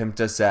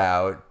pimped us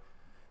out,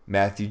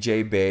 Matthew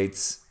J.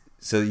 Bates.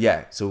 So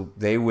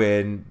they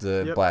win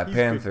the Black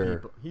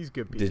Panther he's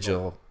good people.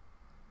 digital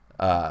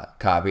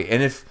copy.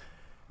 And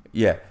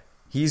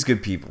he's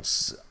good people.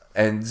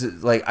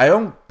 And like, I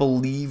don't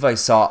believe I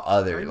saw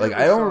other.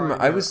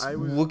 I was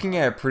looking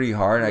at it pretty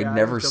hard. And I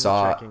never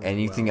saw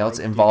anything else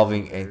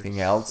involving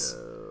anything else.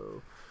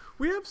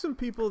 We have some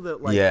people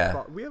that we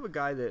have a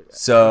guy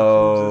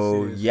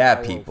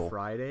that people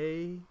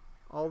Friday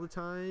all the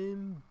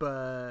time,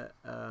 but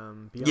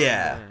beyond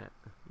that,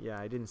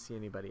 I didn't see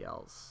anybody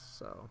else.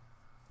 So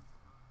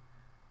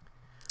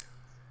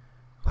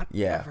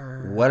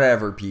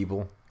whatever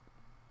people.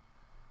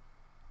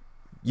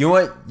 You know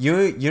what?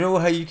 You know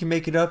how you can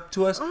make it up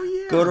to us? Oh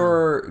yeah. Go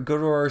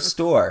to our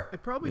store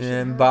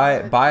and buy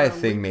a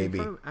thing maybe.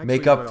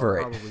 Make up for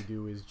it. What I'll probably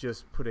do is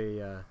just put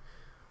a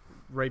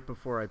right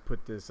before I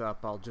put this up,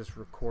 I'll just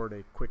record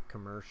a quick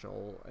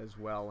commercial as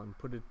well and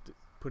put it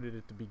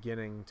at the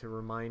beginning to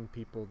remind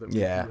people that we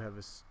do have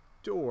a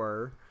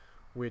store,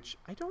 which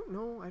I don't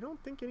know. I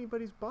don't think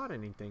anybody's bought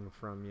anything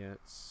from yet.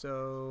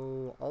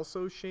 So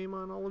also shame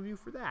on all of you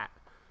for that.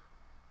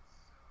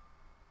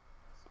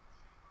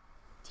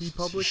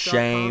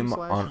 Shame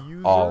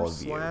on all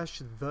of you.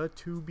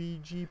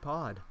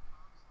 /the2bgpod.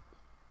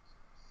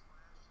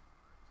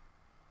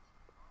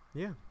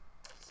 Yeah.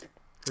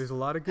 There's a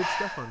lot of good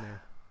stuff on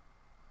there.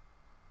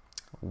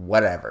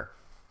 Whatever.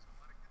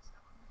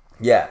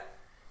 Yeah.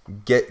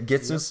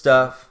 Get some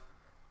stuff.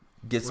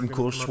 Get some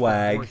cool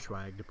swag. More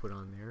swag to put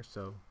on there,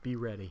 so be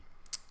ready.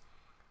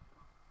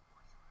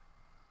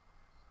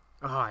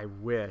 Oh, I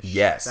wish.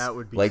 Yes. That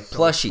would be like so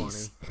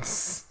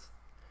plushies.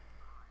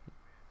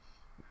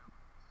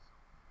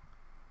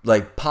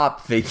 Like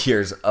pop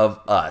figures of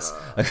us.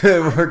 I'm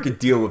gonna work a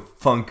deal with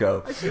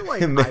Funko I feel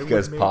like and make I would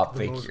us make pop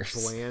the figures.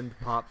 most bland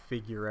pop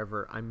figure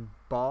ever. I'm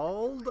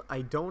bald.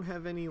 I don't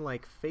have any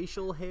like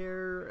facial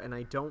hair, and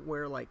I don't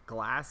wear like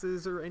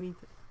glasses or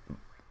anything.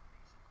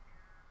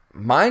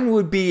 Mine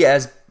would be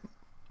as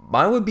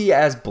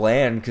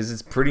bland because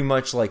it's pretty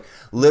much like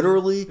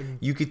literally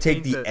you could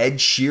take the Ed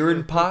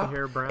Sheeran pop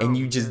and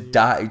you just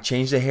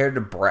change the hair to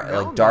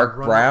like dark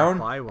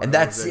brown, and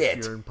that's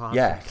it.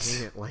 Yeah.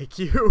 Paint it like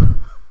you.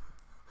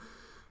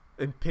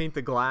 And paint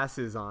the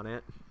glasses on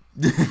it.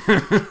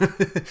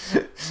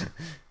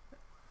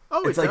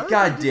 Oh, it's it like does?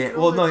 goddamn.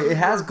 Well, no, it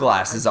has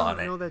glasses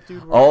on it.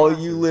 Oh,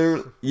 you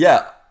literally,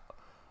 yeah.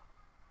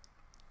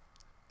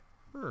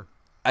 Huh.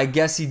 I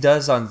guess he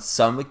does on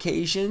some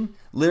occasion.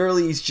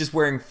 Literally, he's just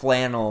wearing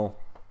flannel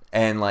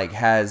and like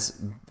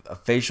has a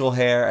facial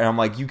hair, and I'm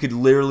like, you could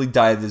literally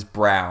dye this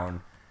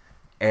brown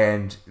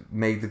and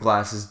make the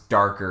glasses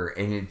darker,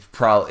 and it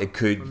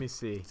could. Let me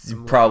see.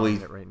 You probably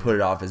put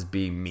it off as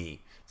being me.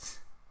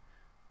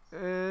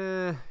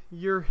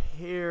 Your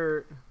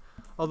hair,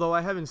 although I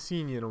haven't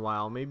seen you in a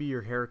while, maybe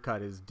your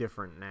haircut is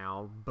different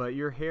now, but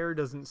your hair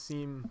doesn't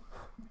seem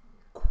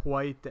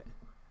quite that.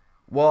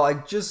 Well, I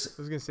was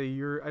gonna say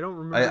I don't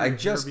remember. I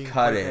just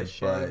cut it,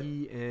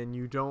 shaggy, and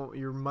you don't.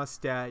 Your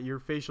mustache, your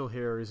facial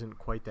hair isn't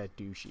quite that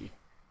douchey.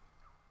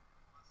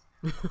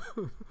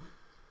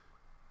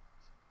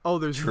 Oh,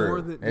 there's true.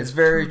 more than it's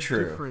very two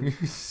true. Different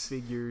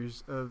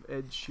figures of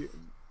Ed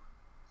Sheeran.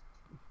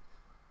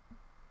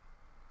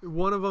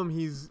 One of them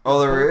he's. Oh,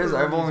 there is.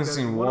 I've only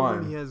seen one. One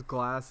of them he has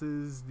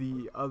glasses.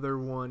 The other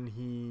one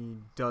he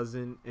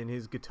doesn't, and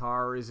his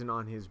guitar isn't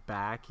on his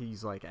back.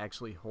 He's like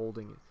actually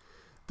holding it.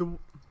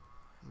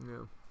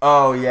 No.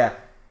 Oh yeah.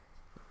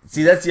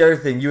 See, that's the other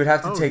thing. You would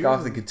have to take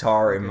off the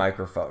guitar and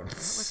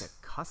microphones. Like a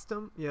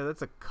custom? Yeah,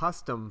 that's a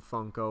custom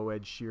Funko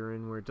Ed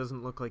Sheeran where it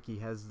doesn't look like he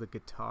has the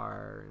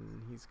guitar,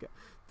 and he's got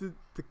the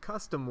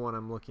custom one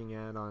I'm looking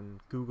at on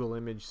Google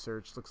image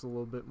search looks a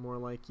little bit more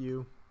like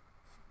you.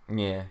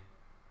 Yeah.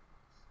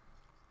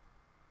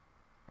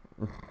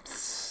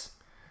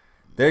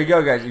 There you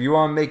go, guys. If you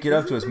want to make it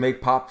up to us,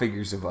 make pop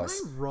figures of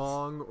us. Am I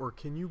wrong, or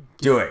can you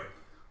do it?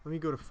 Let me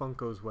go to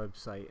Funko's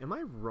website. Am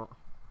I wrong?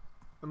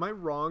 Am I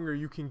wrong, or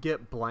you can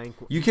get blank?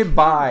 You can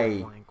buy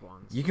blank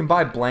ones. You can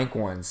buy blank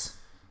ones.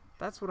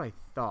 That's what I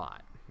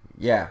thought.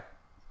 Yeah.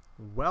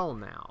 Well,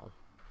 now.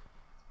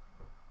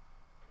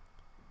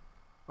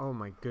 Oh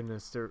my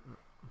goodness, they're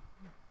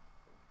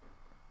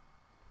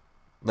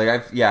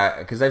like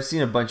because I've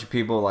seen a bunch of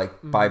people like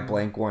buy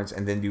blank ones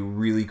and then do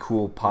really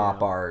cool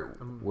pop art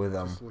with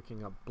them. I'm just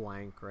looking up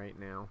blank right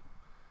now,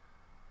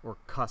 or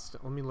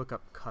custom. Let me look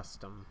up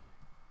custom.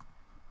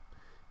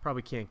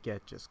 Probably can't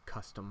get just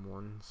custom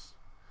ones.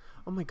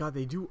 Oh my god,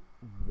 they do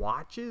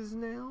watches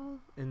now,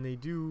 and they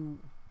do.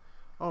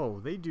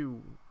 Oh,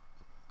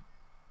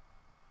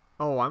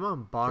 I'm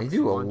on Box. They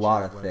do a Lunch's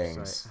lot of website.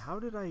 things. How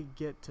did I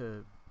get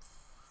to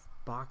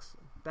Box?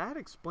 That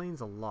explains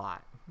a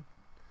lot.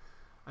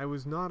 I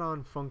was not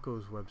on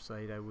Funko's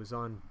website. I was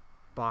on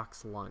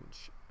Box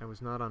Lunch. I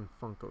was not on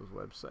Funko's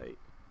website.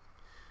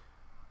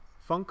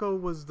 Funko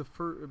was the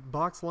first.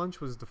 Box Lunch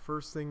was the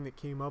first thing that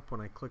came up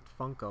when I clicked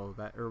Funko.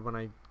 When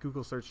I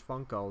Google searched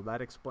Funko.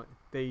 That explain.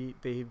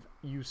 They've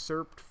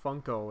usurped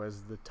Funko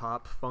as the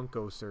top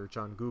Funko search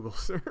on Google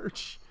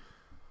search.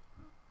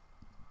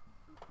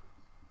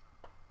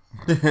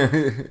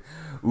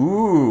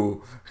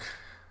 Ooh.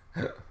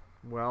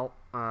 Well,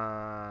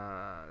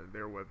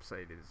 their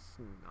website is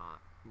not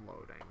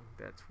loading.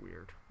 That's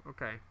weird.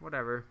 Okay,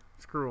 whatever.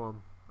 Screw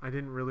them. I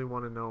didn't really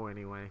want to know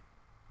anyway.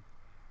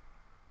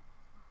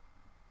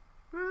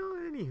 Well,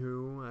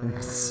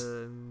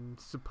 anywho,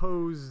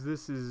 suppose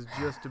this is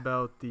just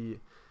about the...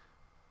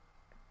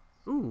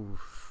 Ooh,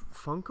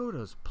 Funko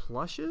does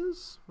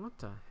plushes? What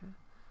the heck?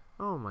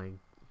 Oh my...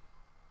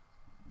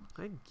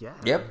 I guess.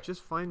 Yep. I'm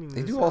just finding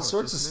they this do all out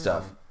sorts of just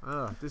stuff.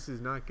 now. This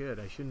is not good.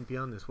 I shouldn't be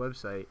on this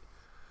website.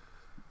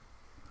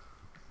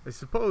 I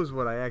suppose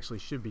what I actually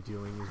should be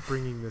doing is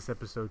bringing this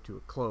episode to a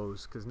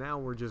close, because now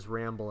we're just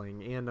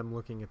rambling, and I'm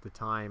looking at the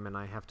time, and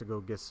I have to go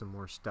get some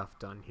more stuff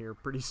done here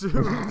pretty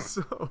soon.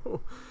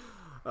 So,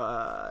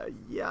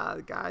 yeah,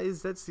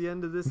 guys, that's the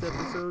end of this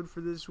episode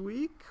for this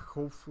week.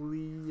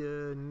 Hopefully,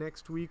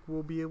 next week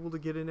we'll be able to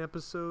get an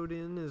episode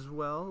in as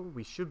well.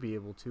 We should be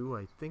able to.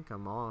 I think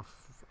I'm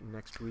off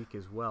next week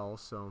as well,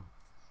 so...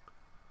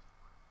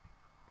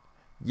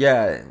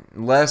 Yeah,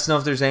 let us know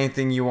if there's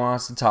anything you want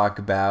us to talk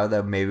about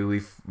that maybe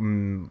we've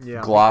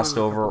glossed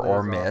over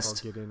or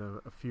missed. I'll get in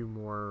a few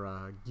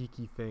more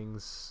geeky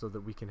things so that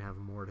we can have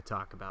more to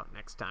talk about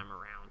next time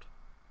around.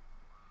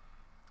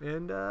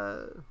 And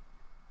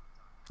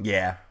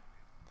yeah,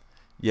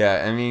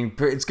 I mean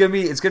it's gonna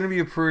be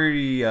a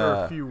pretty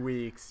for a few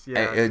weeks.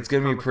 Yeah, it's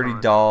gonna be pretty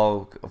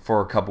dull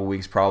for a couple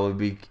weeks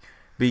probably.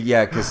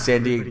 Yeah, because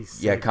San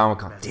Diego,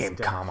 Comic-Con, damn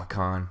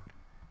Comic-Con.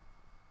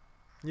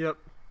 Yep.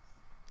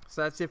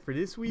 So that's it for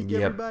this week,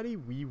 everybody.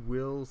 We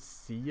will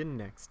see you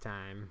next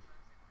time.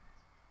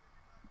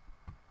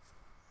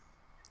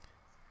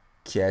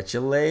 Catch you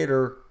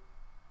later.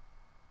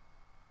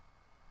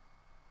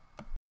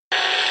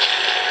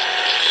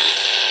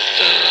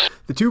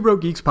 The Two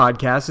Broke Geeks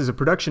podcast is a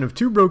production of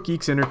Two Broke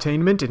Geeks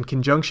Entertainment in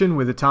conjunction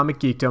with Atomic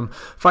Geekdom.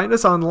 Find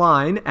us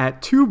online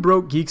at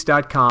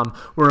twobrokegeeks.com.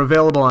 We're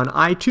available on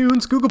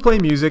iTunes, Google Play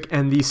Music,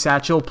 and the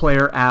Satchel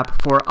Player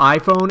app for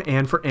iPhone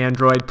and for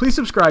Android. Please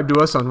subscribe to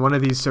us on one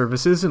of these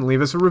services and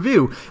leave us a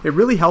review. It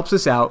really helps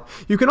us out.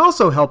 You can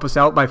also help us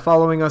out by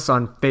following us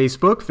on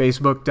Facebook,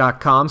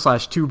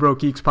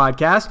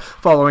 facebook.com/twobrokegeekspodcast,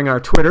 following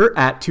our Twitter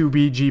at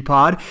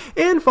 2BGPod,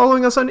 and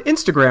following us on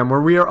Instagram,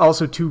 where we are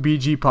also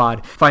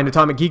 2BGPod. Find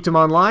Atomic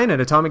Geekdom online at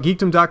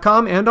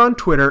atomicgeekdom.com and on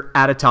Twitter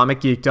at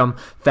Atomic Geekdom.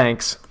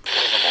 Thanks.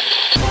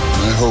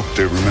 I hope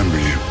they remember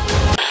you.